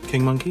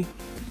King Monkey.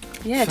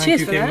 Yeah, Thank cheers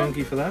you, for King that.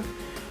 Monkey, for that.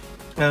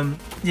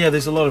 Yeah,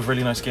 there's a lot of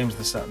really nice games with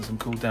the Saturn, some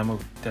cool demo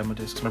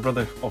discs. My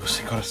brother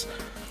obviously got us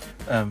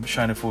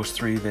Shining Force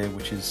 3 there,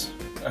 which is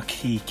a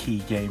key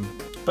game.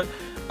 But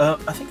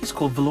I think it's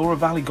called Valora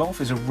Valley Golf.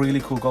 Is a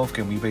really cool golf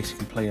game where you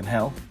basically play in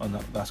hell, and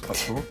that's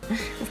quite cool.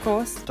 Of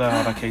course. Die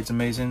Hard Arcade's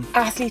amazing.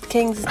 Athlete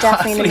Kings is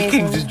definitely an Athlete amazing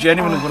Kings is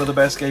genuinely one of the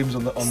best games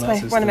on that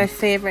system. One of my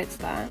favourites,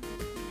 that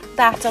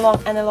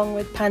along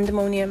with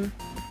Pandemonium.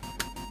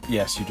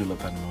 Yes, you do love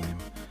Pandemonium.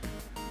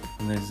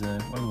 And there's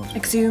what other ones?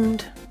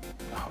 Exhumed.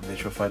 Oh,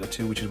 Virtua Fighter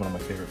 2, which is one of my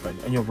favourite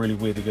fighting, and you're really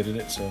good at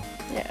it, so.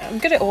 Yeah, I'm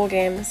good at all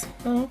games.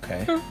 Oh,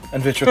 okay.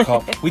 And Virtua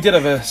Cop. We did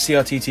have a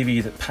CRT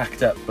TV that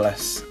packed up,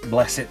 bless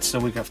it, so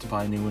we have to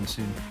buy a new one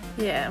soon.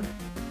 Yeah.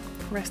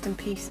 Rest in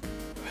peace.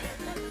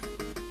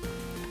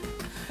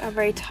 A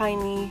very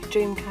tiny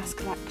Dreamcast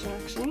collection,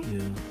 actually.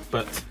 Yeah.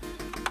 But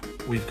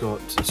we've got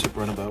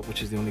Super Runabout,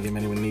 which is the only game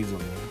anyone needs on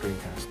the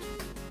Dreamcast.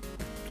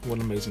 What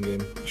an amazing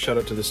game. Shout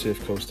out to the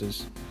Surf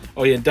Coasters.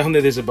 Oh yeah, down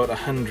there's about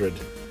 100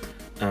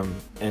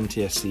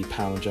 NTSC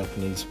PAL and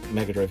Japanese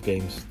Mega Drive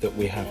games that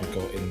we haven't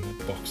got in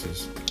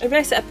boxes. It'd be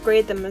nice to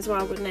upgrade them as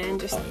well, wouldn't it?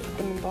 And just put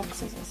them in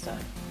boxes and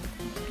stuff.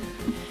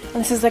 And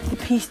this is like the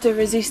piece de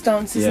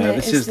resistance, isn't it? Yeah,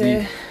 this is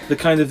the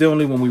kind of the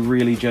only one we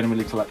really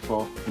genuinely collect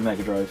for, the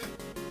Mega Drive.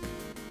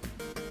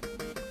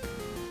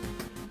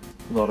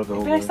 A lot of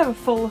gold. It'd be nice to have a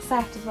full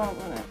set as well,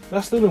 wouldn't it?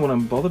 That's the only one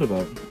I'm bothered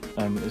about.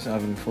 Is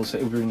having a full set.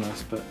 It would be really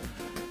nice, but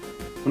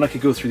when I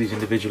could go through these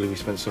individually, we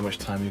spent so much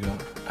time. You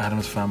got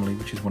Adam's Family,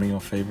 which is one of your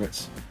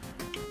favourites.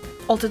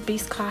 Altered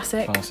Beast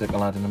Classic. Classic,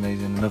 Aladdin,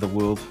 amazing. Another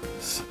World,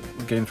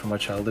 game from my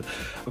childhood.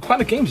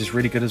 Aquatic Games is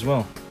really good as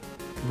well.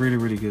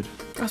 Really good.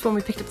 That's one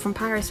we picked up from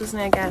Paris,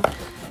 wasn't it, again?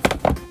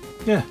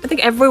 Yeah. I think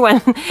everyone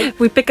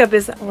we pick up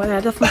is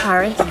either from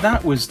Paris.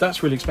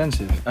 That's really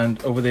expensive, and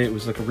over there it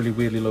was like a really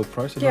weirdly low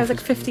price. Yeah, it was like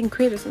 15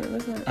 quid or something,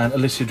 wasn't it? And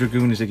Alicia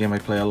Dragoon is a game I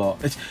play a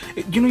lot.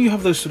 You know, you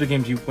have those sort of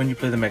games. When you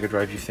play the Mega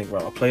Drive, you think,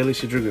 well, I'll play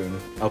Alicia Dragoon,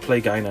 I'll play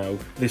Guy Now.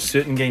 There's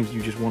certain games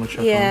you just want to chuck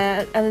on.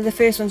 Yeah, and they're the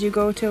first ones you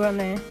go to, aren't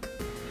they?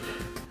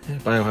 Yeah,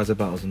 Biohazard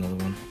Battle's another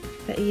one.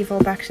 The evil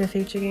Back to the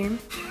Future game.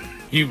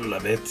 You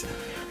love it.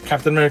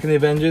 Captain America and the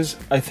Avengers.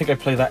 I think I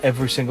play that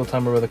every single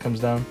time my brother comes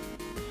down.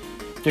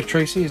 Dick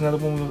Tracy is another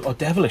one. Oh,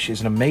 Devilish is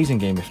an amazing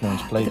game if no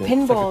one's played The it.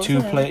 pinball,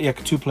 It's like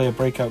a two-player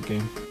breakout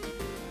game.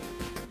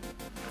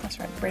 That's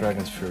right.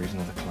 Dragon's Fury is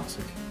another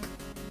classic.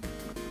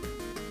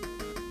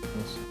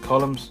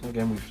 Columns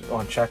again.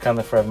 And Chakan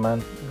the Forever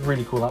Man.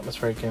 Really cool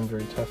atmospheric game.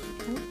 Very tough.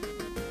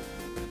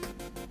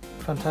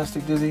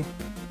 Fantastic Dizzy.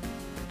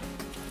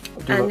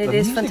 And it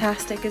is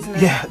fantastic, isn't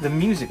it? Yeah, the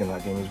music in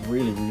that game is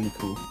really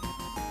cool.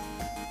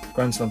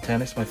 Grand Slam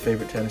Tennis, my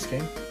favourite tennis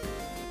game.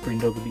 Green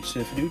Dog Beach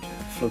Surfer Dude,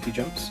 floaty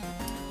jumps.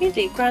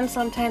 Usually Grand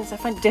Slam tennis I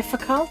find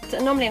difficult.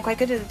 Normally I'm quite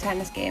good at the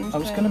tennis games. I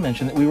was going to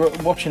mention that we were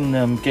watching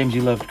Games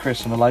You Loved,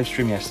 Chris, on a live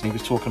stream yesterday. He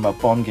was talking about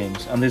bomb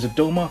games, and there's a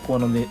Domark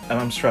one on the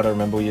Amstrad, I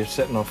remember, where you're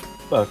setting off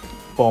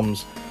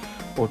bombs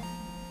or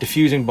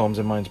diffusing bombs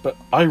in mines. But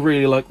I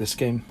really like this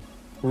game.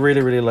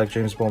 Really like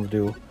James Bond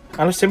Duel.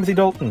 And it's Timothy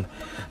Dalton.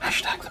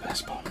 Hashtag the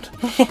best Bond.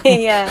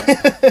 Yeah.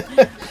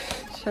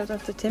 Shout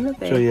out to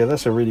Timothy. So yeah,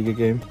 that's a really good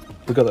game.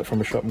 We got that from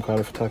a shop in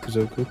Cardiff for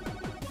Takuzoku.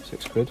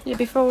 £6. Yeah,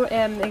 before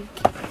it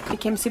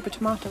became Super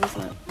Tomato,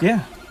 wasn't it?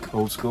 Yeah,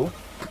 old school.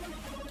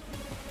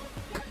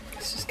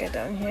 Let's just get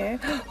down here.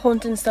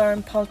 Haunting Star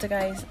and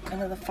Poltergeist,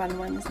 another fun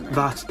one, isn't it?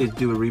 That is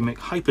do a remake.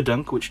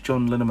 Hyperdunk, which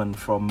John Linneman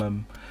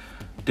from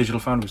Digital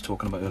Foundry was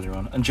talking about earlier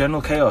on, and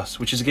General Chaos,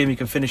 which is a game you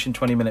can finish in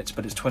 20 minutes,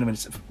 but it's 20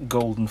 minutes of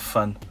golden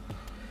fun.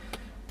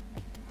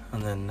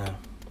 And then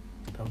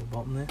down the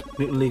bottom there,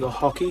 Mutant League of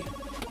Hockey,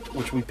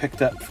 which we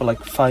picked up for like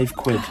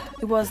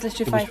 £5. It was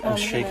literally £5. I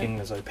was shaking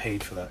as I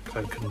paid for that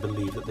because I couldn't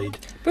believe that they'd...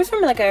 It was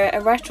from like a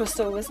retro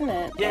store, wasn't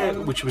it? Yeah,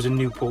 which was in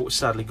Newport,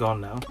 sadly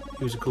gone now.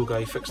 He was a cool guy,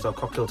 he fixed our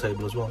cocktail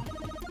table as well.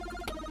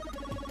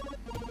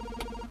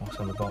 What's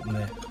on the bottom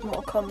there?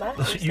 Mortal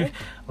Kombat.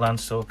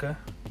 Landstalker.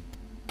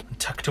 And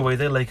tucked away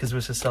there, Lakers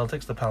vs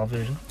Celtics, the PAL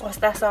version.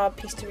 That's our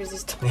piece de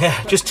resistance.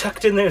 Yeah, just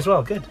tucked in there as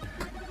well, good.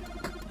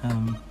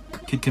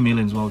 Kid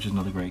Chameleon as well, which is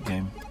another great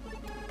game.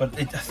 But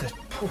and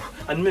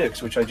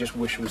Mercs, which I just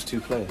wish was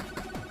 2-player.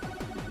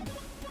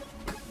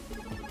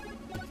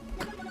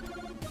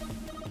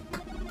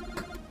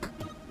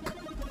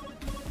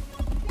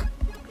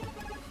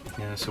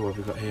 Yeah, so what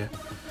have we got here?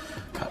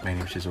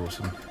 Pac-Mania, which is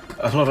awesome.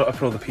 I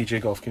put all the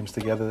PJ Golf games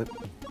together.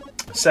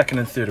 Second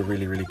and third are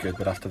really, really good,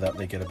 but after that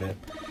they get a bit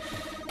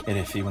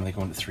iffy when they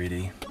go into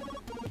 3D.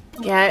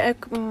 Yeah,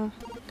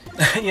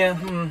 Yeah.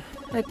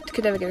 I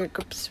could never get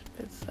grips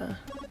with.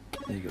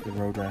 You got the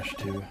Road Rash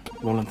 2,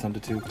 Rolling Thunder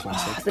 2,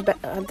 classic.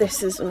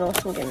 This is an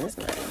awesome game,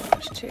 isn't it? Road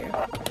Rash 2.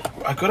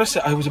 I gotta say,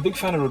 I was a big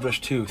fan of Road Rash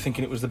 2,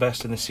 thinking it was the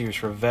best in the series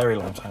for a very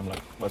long time,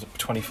 like, was it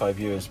 25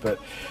 years, but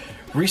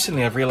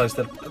recently I've realised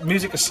that,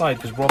 music aside,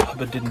 because Rob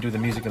Hubbard didn't do the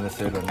music in the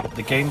third one,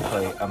 the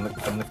gameplay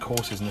and the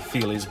courses and the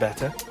feel is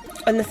better.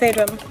 And the third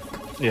one?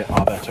 Yeah,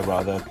 are better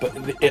rather, but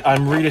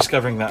I'm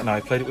rediscovering that now. I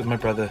played it with my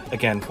brother,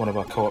 again, for one of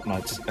our co-op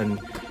nights, and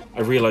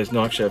I realised,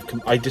 no, actually,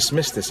 I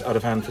dismissed this out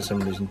of hand for some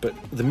reason, but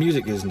the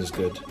music isn't as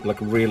good, like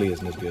really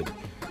isn't as good.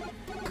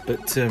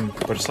 But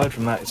aside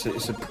from that,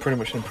 it's pretty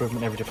much an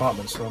improvement in every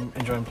department, so I'm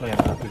enjoying playing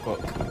that. We've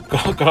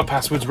got our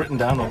passwords written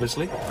down,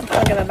 obviously.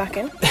 I'll get that back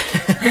in.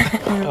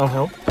 I'll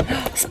help.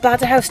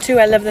 Splatterhouse 2,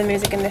 I love the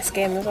music in this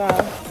game as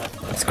well.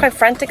 It's quite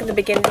frantic at the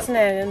beginning, isn't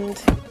it?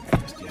 And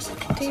Yes, the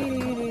classic.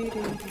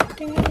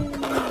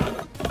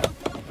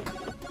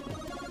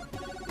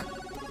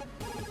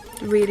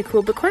 Really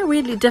cool, but quite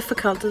weirdly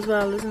difficult as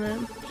well, isn't it?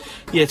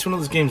 Yeah, it's one of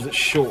those games that's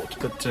short,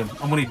 but and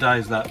when he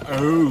dies, that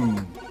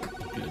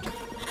good.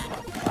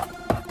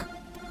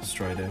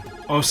 Strider.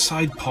 Oh,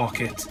 Side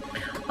Pocket.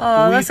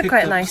 Oh, that's a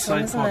quite nice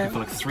one, isn't Side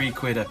Pocket it? for like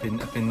 £3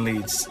 up in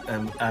Leeds,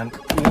 and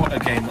what a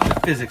game! The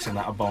physics in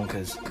that are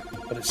bonkers,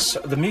 but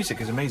the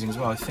music is amazing as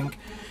well. I can't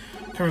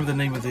remember the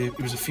name of it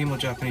was a female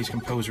Japanese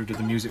composer who did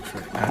the music for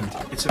it, and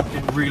it's a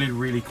really,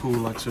 really cool,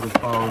 like sort of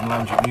bar and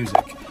lounge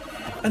music.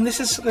 And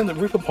this is something that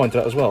Rupert pointed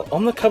out as well.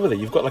 On the cover there,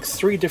 you've got like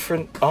 3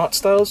 different art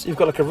styles. You've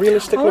got like a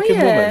realistic looking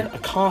woman, a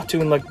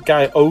cartoon like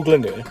guy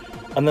ogling her,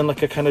 and then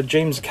like a kind of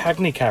James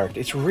Cagney character.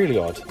 It's really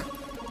odd.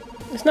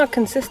 It's not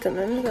consistent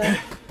then, is it?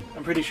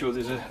 I'm pretty sure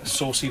there's a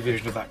saucy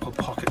version of that called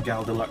Pocket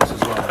Gal Deluxe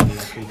as well in the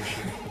arcade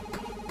machine.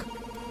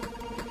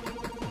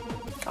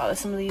 Oh, there's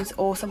some of these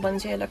awesome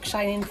ones here, like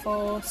Shining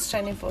Force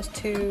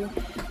 2,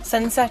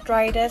 Sunset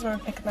Riders, when I'm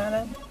picking that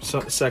up.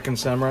 So, Second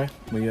Samurai,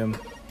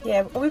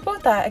 Yeah, we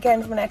bought that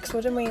again from an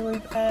Exwood, didn't we?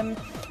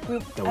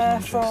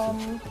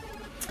 From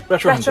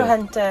Retro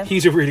Hunter.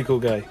 He's a really cool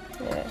guy.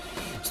 Yeah.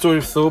 Story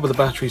of Thor, but the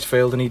batteries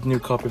failed. I need a new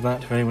copy of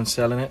that if anyone's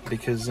selling it,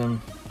 because I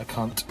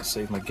can't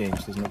save my game,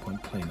 so there's no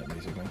point playing it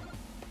basically.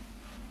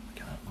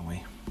 Get out of the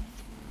way.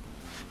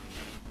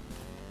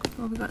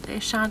 Well, we've got the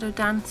Shadow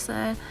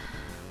Dancer.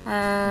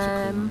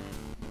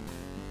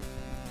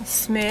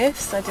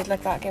 Smurfs, I did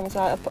like that game as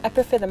well. I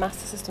prefer the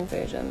Master System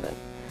version, but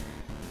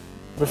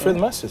I prefer the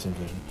Master System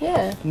version.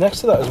 yeah.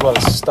 Next to that as well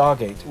is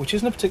Stargate, which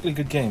isn't a particularly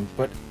good game,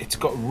 but it's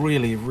got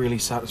really, really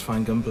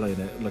satisfying gunplay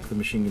in it, like the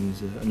machine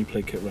guns, and you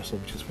play Kurt Russell,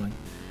 which is fine.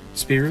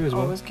 Spirou as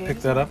well. Always good,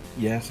 Pick that up.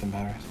 Yes,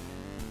 embarrassed.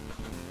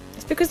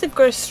 It's because they've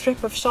got a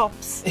strip of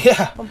shops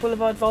Yeah. on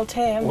Boulevard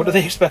Voltaire. What do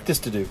they expect us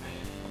to do?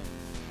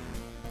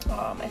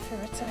 Oh, my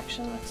favourite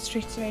section, like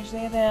Streets of Rage.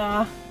 There they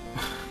are.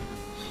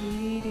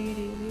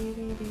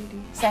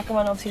 Second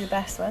one, obviously the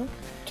best one.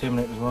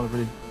 Terminator as well, a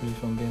really, really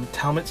fun game.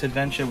 Talmud's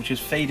Adventure, which is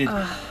faded.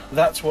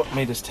 That's what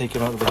made us take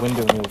it out of the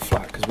window in the old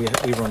flat, because we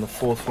were on the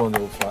 4th floor in the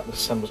old flat. The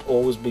sun was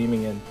always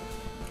beaming in.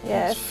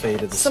 Yeah, it's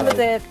faded. some of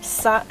the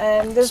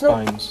there's spines.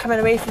 no coming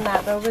away from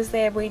that though, was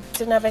there? We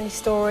didn't have any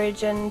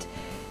storage, and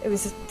it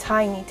was a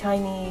tiny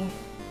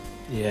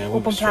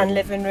open plan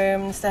living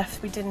room and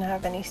stuff. We didn't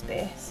have any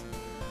space.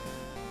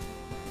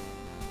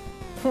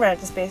 We're out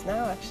of space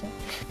now, actually.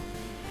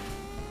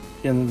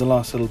 Yeah, and the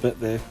last little bit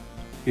there,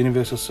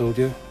 Universal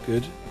Soldier,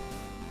 good.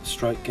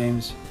 Strike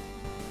Games,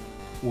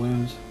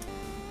 Worms,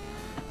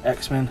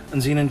 X-Men,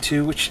 and Xenon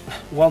 2, which,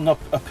 while not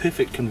a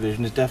perfect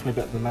conversion, is definitely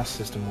better than the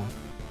Master System one.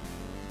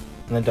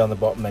 And then down the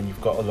bottom then you've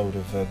got a load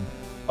of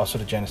our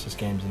sort of Genesis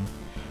games. And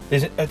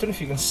there's, I don't know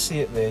if you can see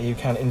it there, you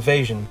can.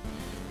 Invasion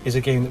is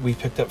a game that we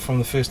picked up from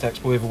the first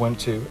expo we ever went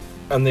to,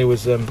 and there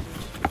was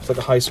it's like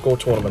a high score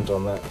tournament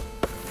on that.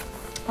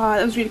 Oh,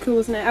 that was really cool,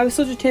 wasn't it? I was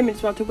so determined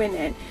as well to win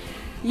it.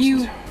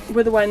 You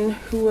were the one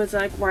who was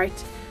like, right,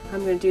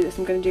 I'm going to do this,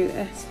 I'm going to do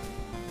this.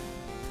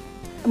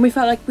 And we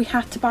felt like we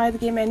had to buy the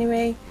game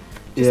anyway.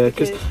 Yeah,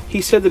 because he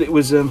said that it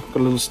was got a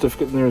little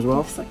certificate in there as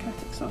well.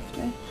 Psychotic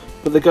software.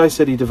 But the guy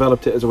said he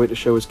developed it as a way to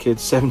show his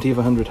kids 70 of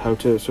 100 how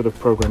to sort of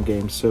program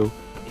games. So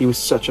he was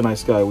such a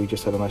nice guy. We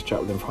just had a nice chat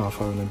with him for half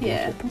hour and then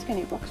Yeah, bought it's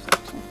getting a box. it.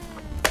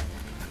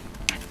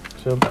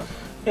 So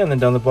yeah, and then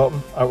down the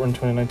bottom, Outrun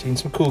 2019,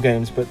 some cool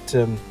games. But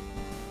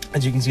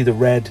as you can see, the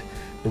red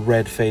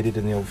faded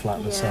in the old flat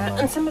in the Yeah, sun.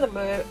 and some of them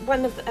were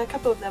a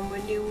couple of them were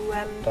new.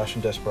 Dash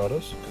and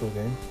Desperados, cool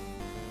game.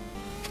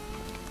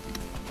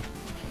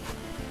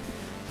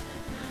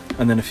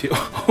 And then a few.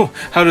 Oh,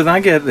 how did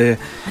that get there?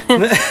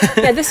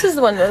 Yeah, this is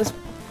the one that was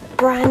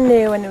brand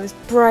new and it was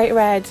bright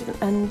red,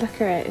 and look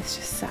at it, it's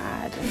just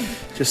sad. And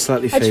Just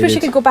slightly I just faded. wish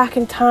you could go back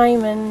in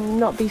time and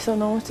not be so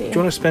naughty. Do you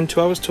want to spend 2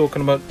 hours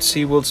talking about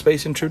SeaWorld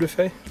Space Intruder,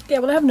 Faye? Yeah,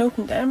 well, I haven't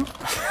opened them.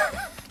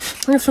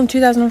 It's from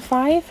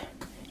 2005.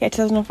 Yeah,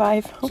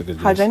 2005. That's a good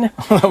How guess. did I know?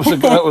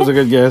 that was a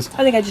good guess.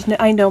 I think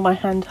I know my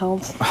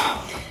handhelds.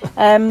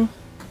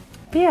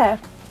 But yeah,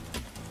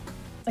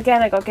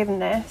 again, I got given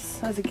this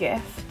as a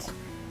gift,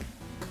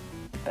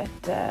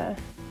 but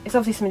it's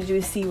obviously something to do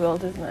with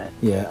SeaWorld, isn't it?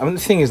 Yeah, I mean the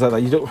thing is like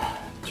that. Do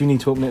you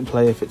need to open it and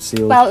play if it's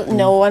sealed? Well,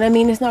 no, and I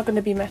mean it's not going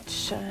to be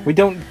much. We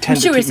don't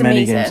tend sure to it's keep many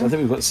amazing. games. I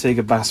think we've got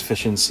Sega Bass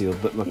Fishing sealed,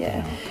 but look. Yeah.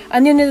 You know.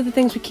 And the only other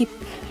things we keep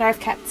that I've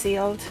kept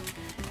sealed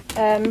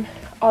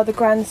are the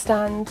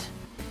grandstand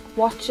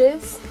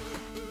watches.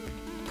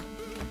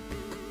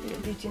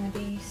 Little Beauty and the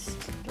Beast,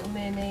 Little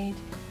Mermaid,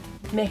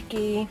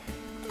 Mickey.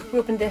 We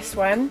opened this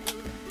one.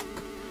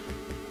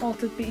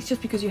 Altered Beast,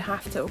 just because you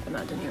have to open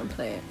that, don't you, and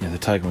play it. Yeah, the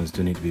Tiger ones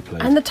do need to be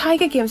played. And the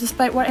Tiger games,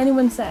 despite what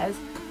anyone says,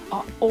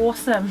 are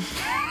awesome.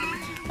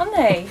 Aren't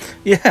they?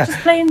 Yeah, Just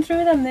playing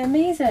through them, they're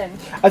amazing.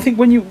 I think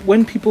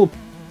when people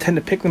tend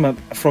to pick them up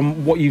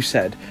from what you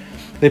said,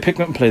 they pick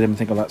them up and play them and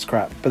think, oh, that's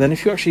crap. But then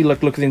if you actually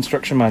look at the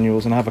instruction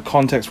manuals and have a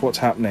context for what's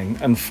happening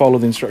and follow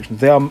the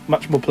instructions, they are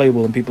much more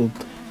playable than people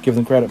give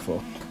them credit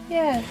for.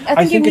 Yeah,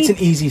 I think it's an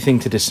easy thing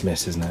to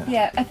dismiss, isn't it?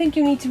 Yeah, I think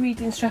you need to read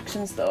the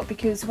instructions though,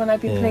 because when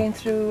I've been playing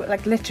through,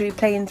 like literally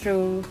playing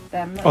through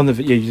them. On the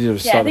you do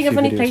Yeah, I think I've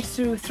only videos. played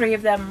through 3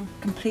 of them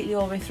completely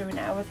all the way through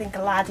now. I think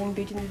Aladdin,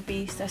 Beauty and the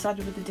Beast. I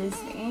started with the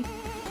Disney.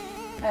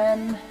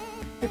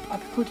 I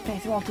could play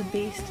through Altered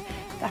Beast.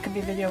 That could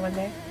be a video one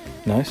day.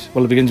 Nice.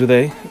 Well, it begins with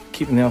A,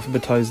 keeping the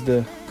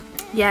alphabetised.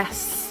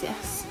 Yes,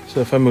 yes. So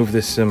if I move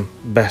this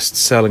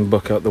best-selling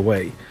book out the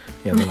way,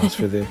 yeah, then that's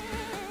for the.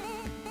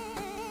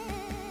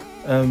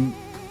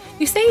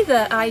 You say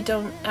that I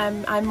don't.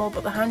 I'm more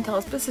about the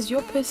handhelds, but this is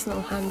your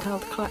personal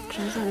handheld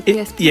collection, isn't it? The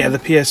PSP. Yeah, the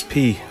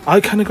PSP. I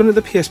kind of got into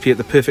the PSP at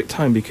the perfect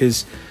time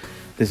because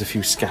there's a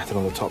few scattered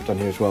on the top down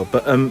here as well.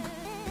 But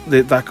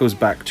that goes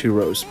back 2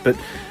 rows. But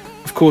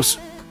of course,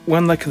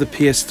 when like the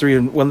PS3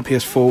 and when the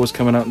PS4 was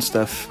coming out and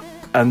stuff,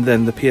 and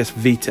then the PS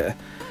Vita,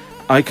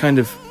 I kind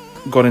of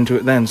got into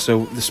it then.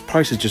 So this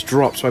price has just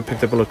dropped. So I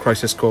picked up a little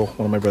Crisis Core,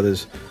 one of my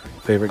brother's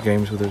favourite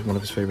games with one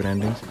of his favourite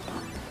endings.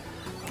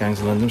 Gangs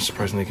of London,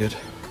 surprisingly good.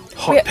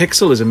 Hot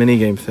Pixel is a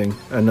minigame thing,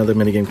 another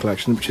minigame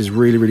collection, which is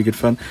really, really good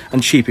fun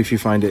and cheap if you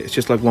find it. It's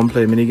just like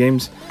one-player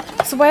minigames.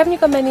 So why haven't you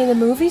got many of the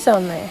movies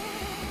on there?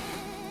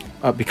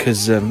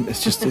 Because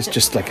it's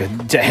just like a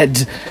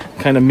dead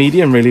kind of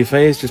medium, really.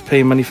 Faye, it's just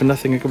paying money for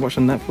nothing. I can watch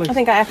on Netflix. I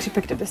think I actually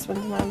picked up this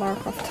one, my Lara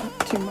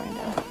Croft Tomb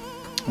Raider.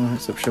 Oh,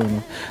 stop showing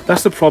off.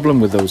 That's the problem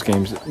with those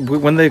games.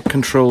 When the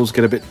controls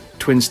get a bit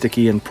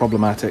twin-sticky and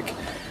problematic,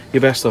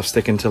 you're best off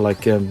sticking to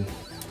like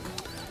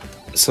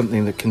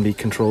something that can be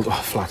controlled. Oh,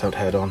 flat out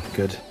head on,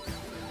 good.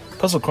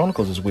 Puzzle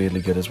Chronicles is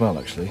weirdly good as well,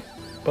 actually.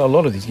 But a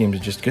lot of these games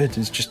are just good.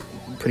 It's just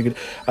pretty good.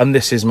 And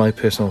this is my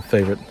personal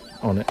favourite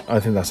on it. I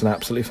think that's an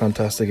absolutely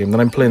fantastic game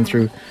that I'm playing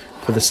through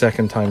for the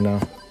 2nd time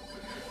now.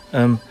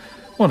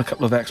 A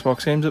couple of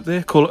Xbox games up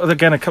there.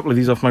 Again, a couple of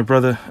these off my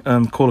brother.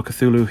 Call of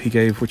Cthulhu he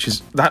gave,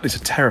 that is a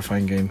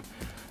terrifying game.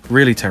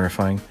 Really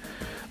terrifying.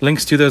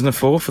 Lynx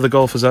 2004 for the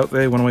golfers out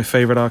there. One of my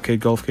favourite arcade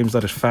golf games.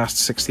 That is fast,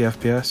 60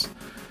 FPS.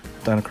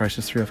 Dino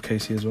Crisis 3 off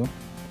Casey as well.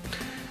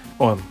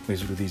 Oh, we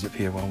do these up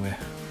here while we're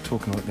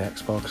talking about the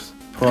Xbox.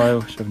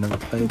 Prio, which I've never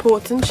played.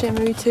 Important,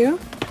 Shenmue 2.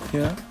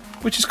 Yeah.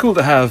 Which is cool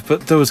to have,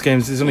 but those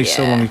games, there's only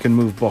so long you can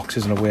move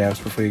boxes in a warehouse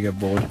before you get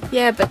bored.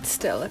 Yeah, but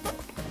still, a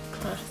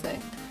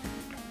classic.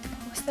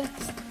 What's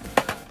this?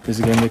 There's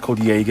a game there called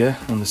Jaeger,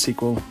 and the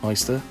sequel,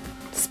 Meister.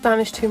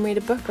 Spanish Tomb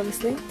Raider book,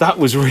 obviously. That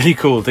was really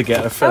cool to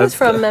get. That was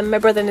from my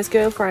brother and his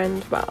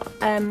girlfriend. Well,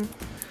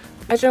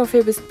 I don't know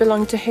if it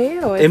belonged to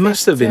her or. It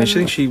must have been. I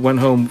think she went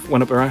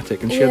up her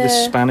attic and she had this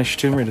Yeah. Spanish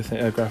Tomb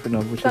Raider graphic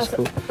novel, which was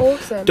That's cool.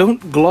 awesome.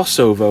 Don't gloss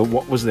over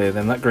what was there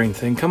then, that green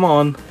thing. Come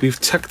on, we've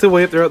tucked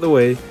away up there out the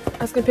way.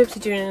 I was going to put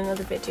it in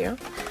another video.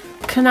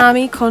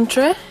 Konami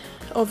Contra,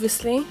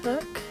 obviously.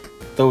 Look.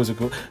 Those are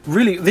cool.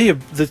 Really,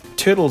 the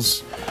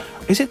Turtles.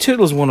 Is it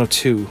Turtles 1 or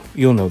 2?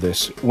 You'll know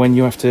this. When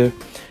you have to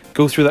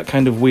go through that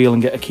kind of wheel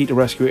and get a key to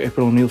rescue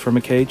April O'Neil from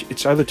a cage.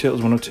 It's either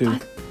Turtles 1 or 2. I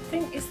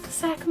think it's the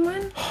second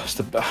one.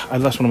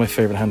 That's one of my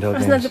favourite handheld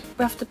games.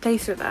 We have to play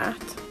through that.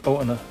 Oh,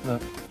 and the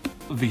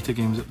Vita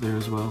games up there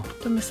as well.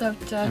 Don't miss out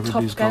Top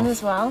Everybody's Gun golf.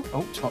 as well.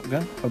 Oh, Top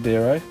Gun. How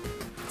dare I?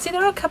 See,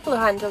 there are a couple of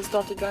handhelds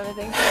dotted around, I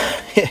think.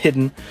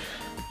 Hidden.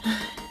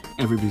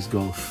 Everybody's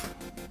Golf.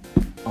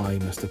 I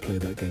must have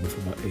played that game for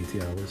about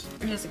 80 hours.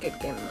 It is a good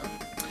game though.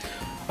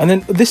 And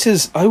then this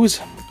is,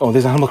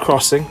 there's Animal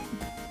Crossing.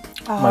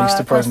 My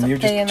surprising you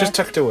just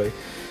tucked away.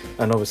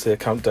 And obviously a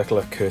Count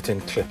Duckula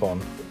curtain clip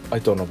on. I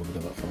don't know where we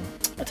got that from.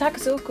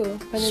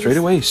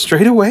 Takazuko.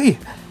 Straight away.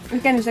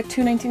 Again, it was like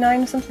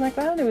 $2.99 or something like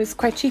that. It was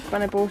quite cheap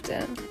when I bought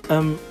it.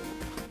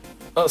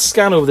 I'll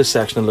scan over this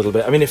section a little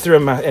bit. I mean, if there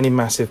are any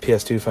massive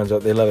PS2 fans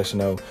out there, let us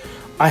know.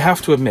 I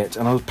have to admit,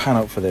 and I'll pan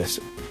out for this,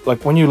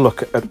 like when you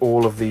look at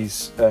all of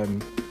these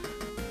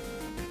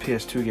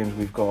PS2 games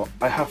we've got,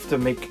 I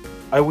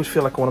always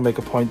feel like I want to make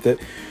a point that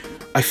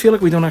I feel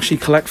like we don't actually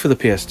collect for the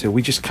PS2.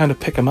 We just kind of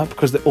pick them up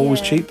because they're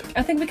always cheap.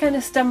 I think we kind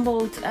of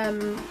stumbled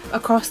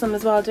across them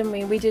as well, didn't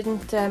we? We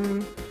didn't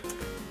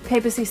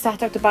purposely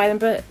set out to buy them,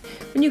 but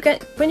when you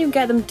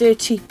get them dirt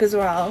cheap as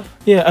well.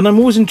 Yeah, and I'm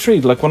always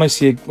intrigued. Like when I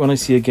see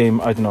a game,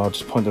 I don't know, I'll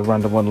just point a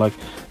random one like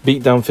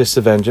Beat Down Fists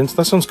of Vengeance.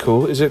 That sounds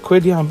cool. Is it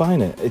 £1? Yeah, I'm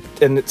buying it.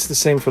 And it's the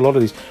same for a lot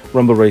of these.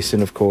 Rumble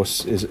Racing, of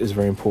course, is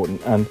very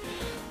important. And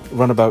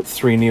Runabout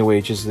 3 New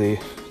Age is the.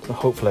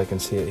 Hopefully, I can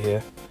see it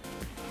here.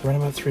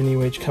 Runabout 3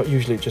 New Age.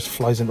 Usually, it just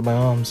flies into my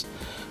arms.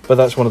 But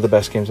that's one of the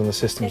best games on the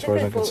system, as far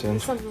as I'm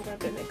concerned.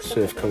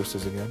 Surf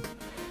Coasters again.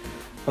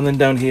 And then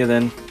down here,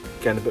 then.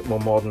 Getting a bit more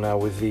modern now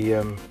with the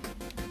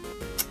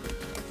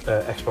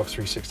Xbox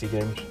 360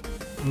 games.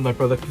 My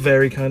brother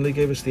very kindly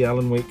gave us the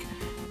Alan Wake.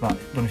 I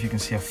don't know if you can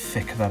see how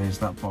thick that is,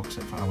 that box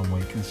set for Alan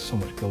Wake. There's so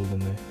much gold in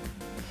there.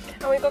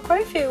 And we've got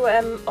quite a few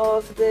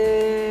of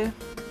the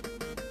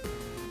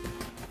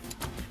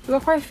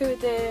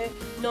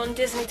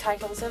non-Disney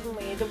titles, haven't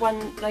we? The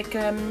one like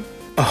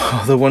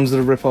Oh, the ones that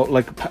are rip off,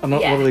 like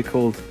what are they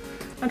called?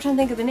 I'm trying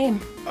to think of the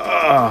name.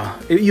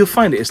 You'll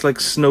find it. It's like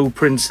Snow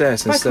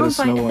Princess instead of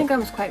Snow White. I think I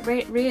was quite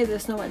rare the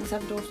Snow White and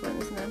Seven Dwarfs one,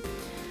 isn't it?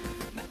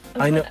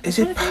 I know. Is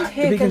it?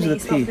 It begins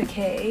with a P. The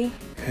K.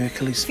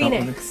 Hercules.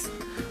 Phoenix.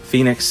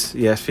 Phoenix.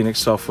 Yes, Phoenix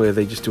Software.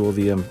 They just do all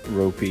the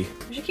ropey.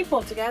 We should keep them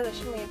all together,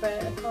 shouldn't we?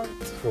 But I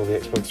can't. For all the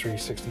Xbox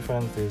 360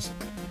 fans, there's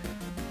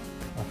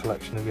a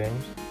collection of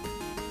games.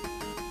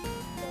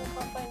 I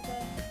can't find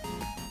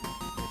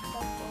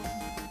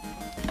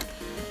it.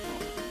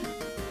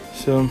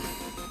 So.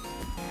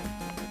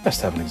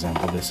 Best have an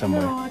example of this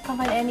somewhere. No, I can't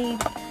find any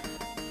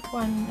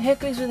one.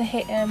 Hercules with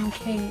a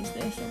K's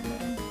there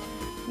somewhere.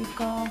 We've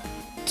got.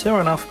 They're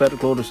in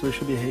alphabetical order, so there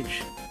should be a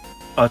H.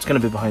 Oh, it's going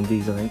to be behind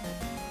these, I think.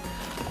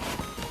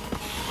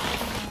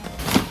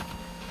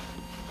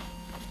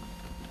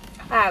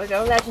 Ah, we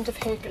go. Legend of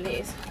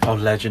Hercules. Oh,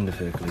 Legend of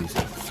Hercules.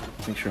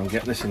 Make sure I'm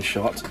getting this in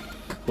shot.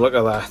 Look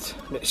at that.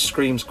 It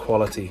screams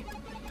quality.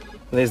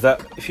 And there's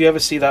that. If you ever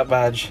see that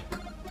badge,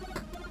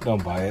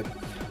 don't buy it.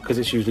 Because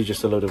it's usually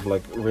just a load of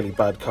like really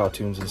bad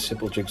cartoons and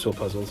simple jigsaw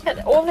puzzles.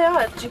 Yeah, all they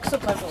are jigsaw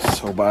puzzles.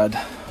 So bad.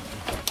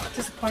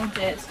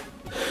 Disappointed.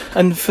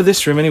 And for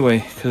this room anyway,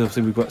 because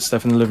obviously we've got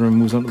stuff in the living room,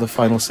 moves on to the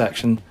final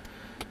section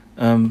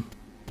of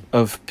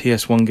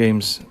PS1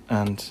 games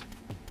and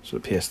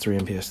sort of PS3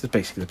 and PS. It's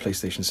basically the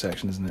PlayStation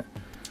section, isn't it?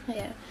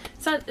 Yeah.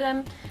 So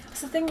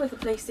it's the thing with the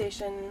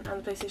PlayStation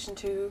and the PlayStation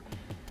 2.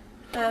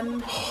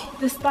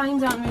 The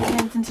spines aren't really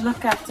anything to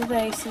look at, do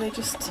they? So they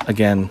just.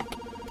 Again.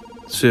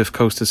 Surf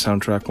Coaster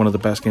soundtrack, one of the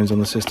best games on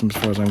the system as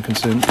far as I'm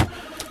concerned. I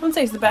wouldn't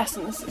say it's the best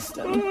on the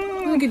system.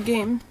 It's a good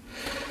game.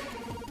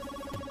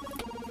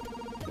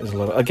 There's a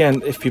lot of,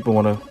 again, if people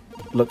want to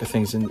look at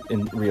things in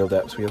real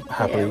depth, we'll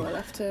happily we'll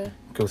have to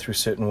go through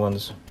certain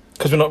ones.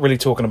 Because we're not really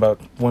talking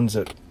about ones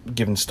that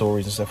given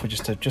stories and stuff, we're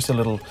just a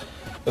little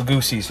a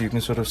goosey, so you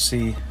can sort of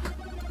see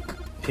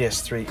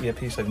PS3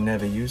 earpiece I've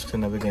never used because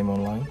I never game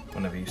online. I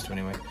never used to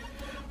anyway.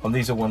 And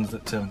these are ones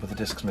that, with the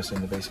discs missing,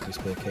 they're basically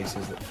spare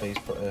cases that Faye's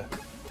put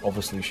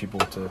obviously she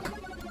bought a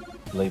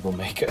label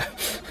maker.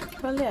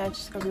 Well, yeah,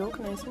 just gotta be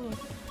organised, isn't it?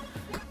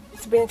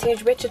 Sabrina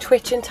Teenage Witch, A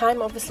Twitch in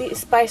Time, obviously.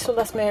 It's Spiceful,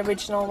 that's my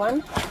original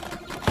one.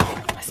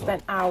 I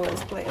spent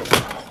hours playing it.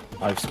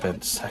 I've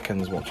spent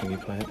seconds watching you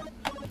play it.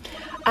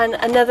 And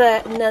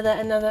another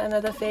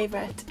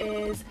favourite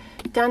is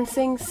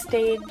Dancing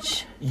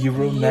Stage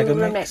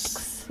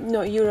Euromix. No,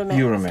 Euromix.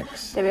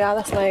 Euromix. There we are,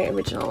 that's my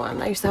original one.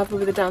 I used to have it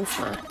with a dance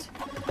mat.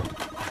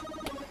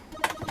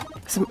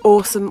 Some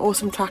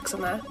awesome tracks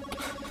on there.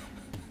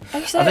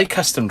 Are they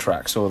custom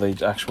tracks or are they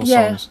actual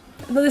songs?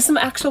 Well, there's some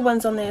actual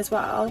ones on there as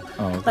well.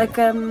 Oh, okay. Like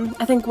I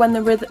think when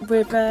the what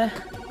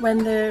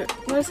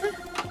is it?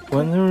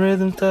 When the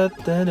rhythm da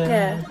da da.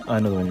 Yeah.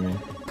 I know the one you mean.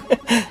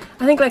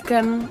 I think like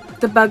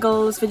the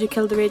Buggles, Video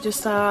Killed the Radio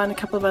Star, and a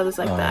couple of others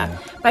like that. Yeah.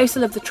 But I used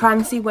to love the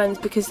trancey ones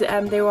because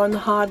they were on the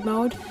hard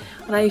mode,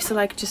 and I used to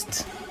like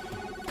just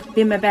be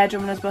in my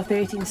bedroom when I was about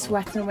 13,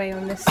 sweating away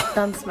on this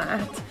dance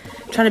mat,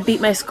 trying to beat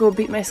my score.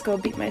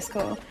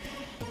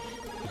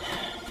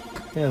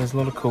 Yeah, there's a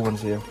lot of cool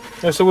ones here.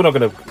 Yeah, so we're not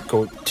going to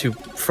go too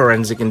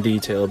forensic in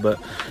detail,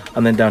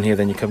 and then down here,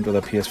 then you come to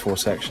the PS4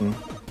 section.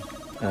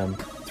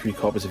 3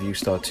 copies of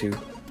U-Star 2.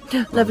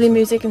 Lovely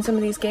music in some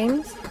of these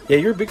games. Yeah,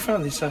 you're a big fan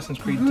of the Assassin's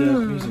Creed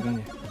music,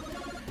 aren't you?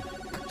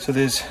 So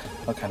there's,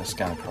 I'll kind of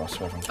scan across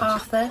so everyone can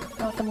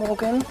Arthur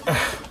Morgan.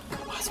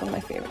 That's one of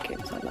my favourite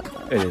games. I love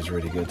that. It is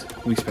really good.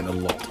 We spent a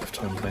lot of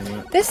time playing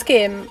it. This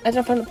game, I don't know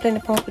if I'm not playing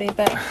it properly,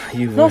 but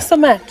You not so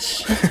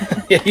much.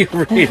 yeah, you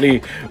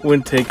really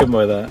weren't taken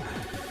by that.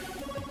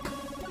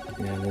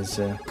 Yeah, there's.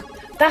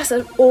 That's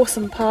an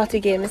awesome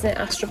party game, isn't it?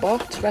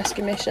 Astrobot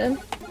Rescue Mission.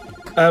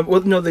 Well,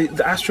 no, the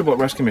Astrobot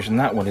Rescue Mission,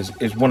 that one is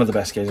one of the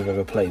best games I've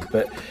ever played.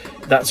 But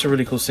that's a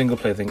really cool single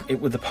player thing.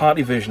 With the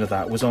party version of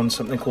that was on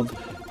something called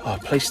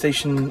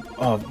PlayStation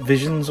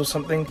Visions or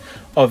something,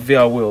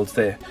 VR Worlds.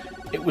 There,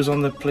 it was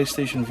on the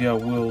PlayStation VR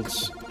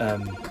Worlds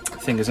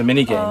thing as a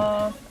mini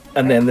game,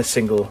 and then the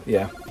single,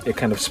 it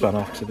kind of spun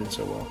off because it did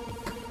so well.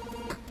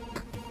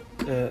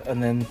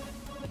 And then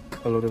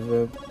a lot of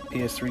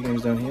PS3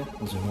 games down here.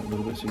 I'll zoom up a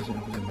little bit so you see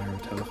it was a Mario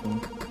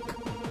Telephone.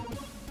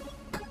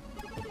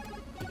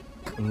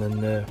 And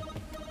then the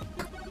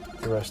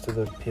rest of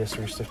the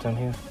PS3 stuff down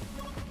here.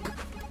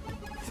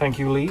 Thank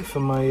you, Lee, for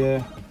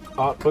my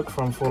art book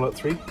from Fallout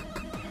 3.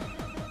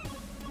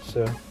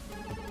 So,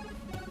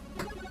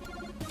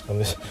 and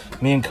this,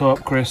 me and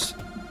Co-op Chris,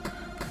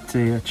 it's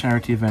a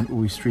charity event where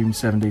we streamed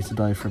 7 Days to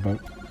Die for about,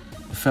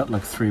 it felt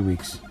like 3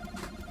 weeks.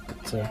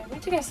 But, Yeah, we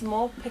need to get some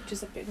more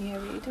pictures up in here,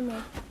 really, didn't we?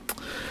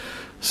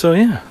 So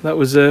yeah, that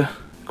was a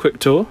quick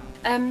tour.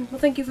 Well,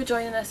 thank you for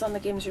joining us on the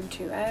Games Room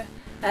tour.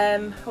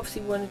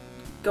 Obviously, we want to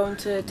go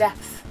into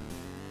depth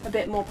a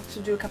bit more to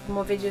do a couple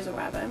more videos or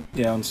whatever.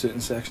 Yeah, on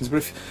certain sections.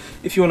 But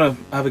if you want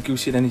to have a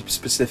goosey at any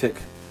specific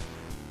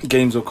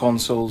games or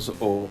consoles,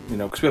 or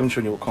because we haven't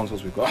shown you what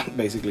consoles we've got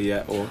basically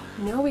yet, or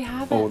No, we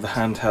haven't. or the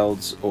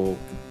handhelds or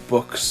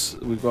books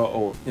we've got,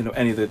 or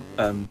any of the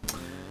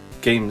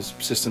games,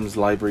 systems,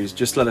 libraries,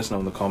 just let us know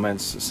in the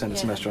comments. Send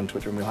us a message on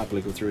Twitter and we'll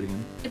happily go through it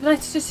again. It'd be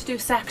nice just to do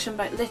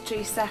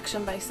literally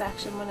section by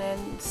section, and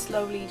then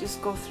slowly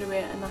just go through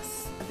it, and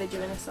that's a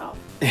video in itself.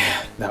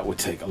 Yeah, that would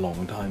take a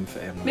long time for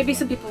everyone. Maybe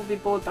some people will be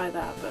bored by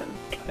that, but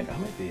I think I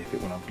might be if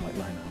it went on for like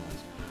 9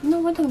 hours. no,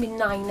 it wouldn't be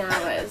 9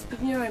 hours.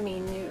 But you know what I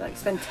mean? You like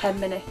spend 10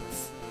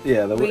 minutes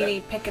Yeah, that would.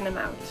 really picking them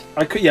out.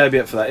 I could, I'd be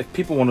up for that. If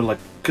people want to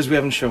because we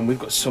haven't shown, we've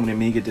got so many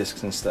Amiga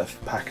discs and stuff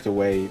packed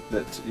away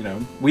that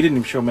we didn't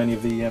even show many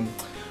of the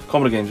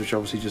Commodore games, which are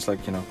obviously just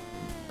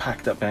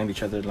packed up behind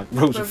each other like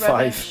rows of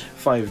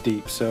five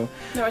deep. So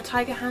there were a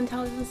Tiger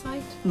handheld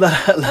inside.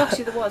 Well,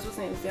 actually, there wasn't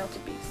it? It was the Alter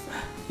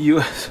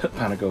Beast. So.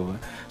 Panagova.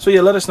 So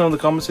yeah, let us know in the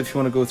comments if you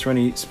want to go through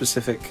any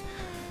specific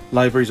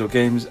libraries or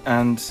games,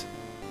 and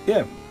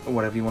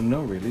whatever you want to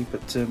know really.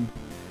 But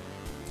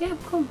yeah,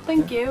 cool.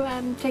 Thank you,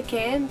 and take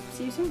care, and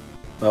see you soon.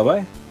 Bye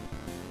bye.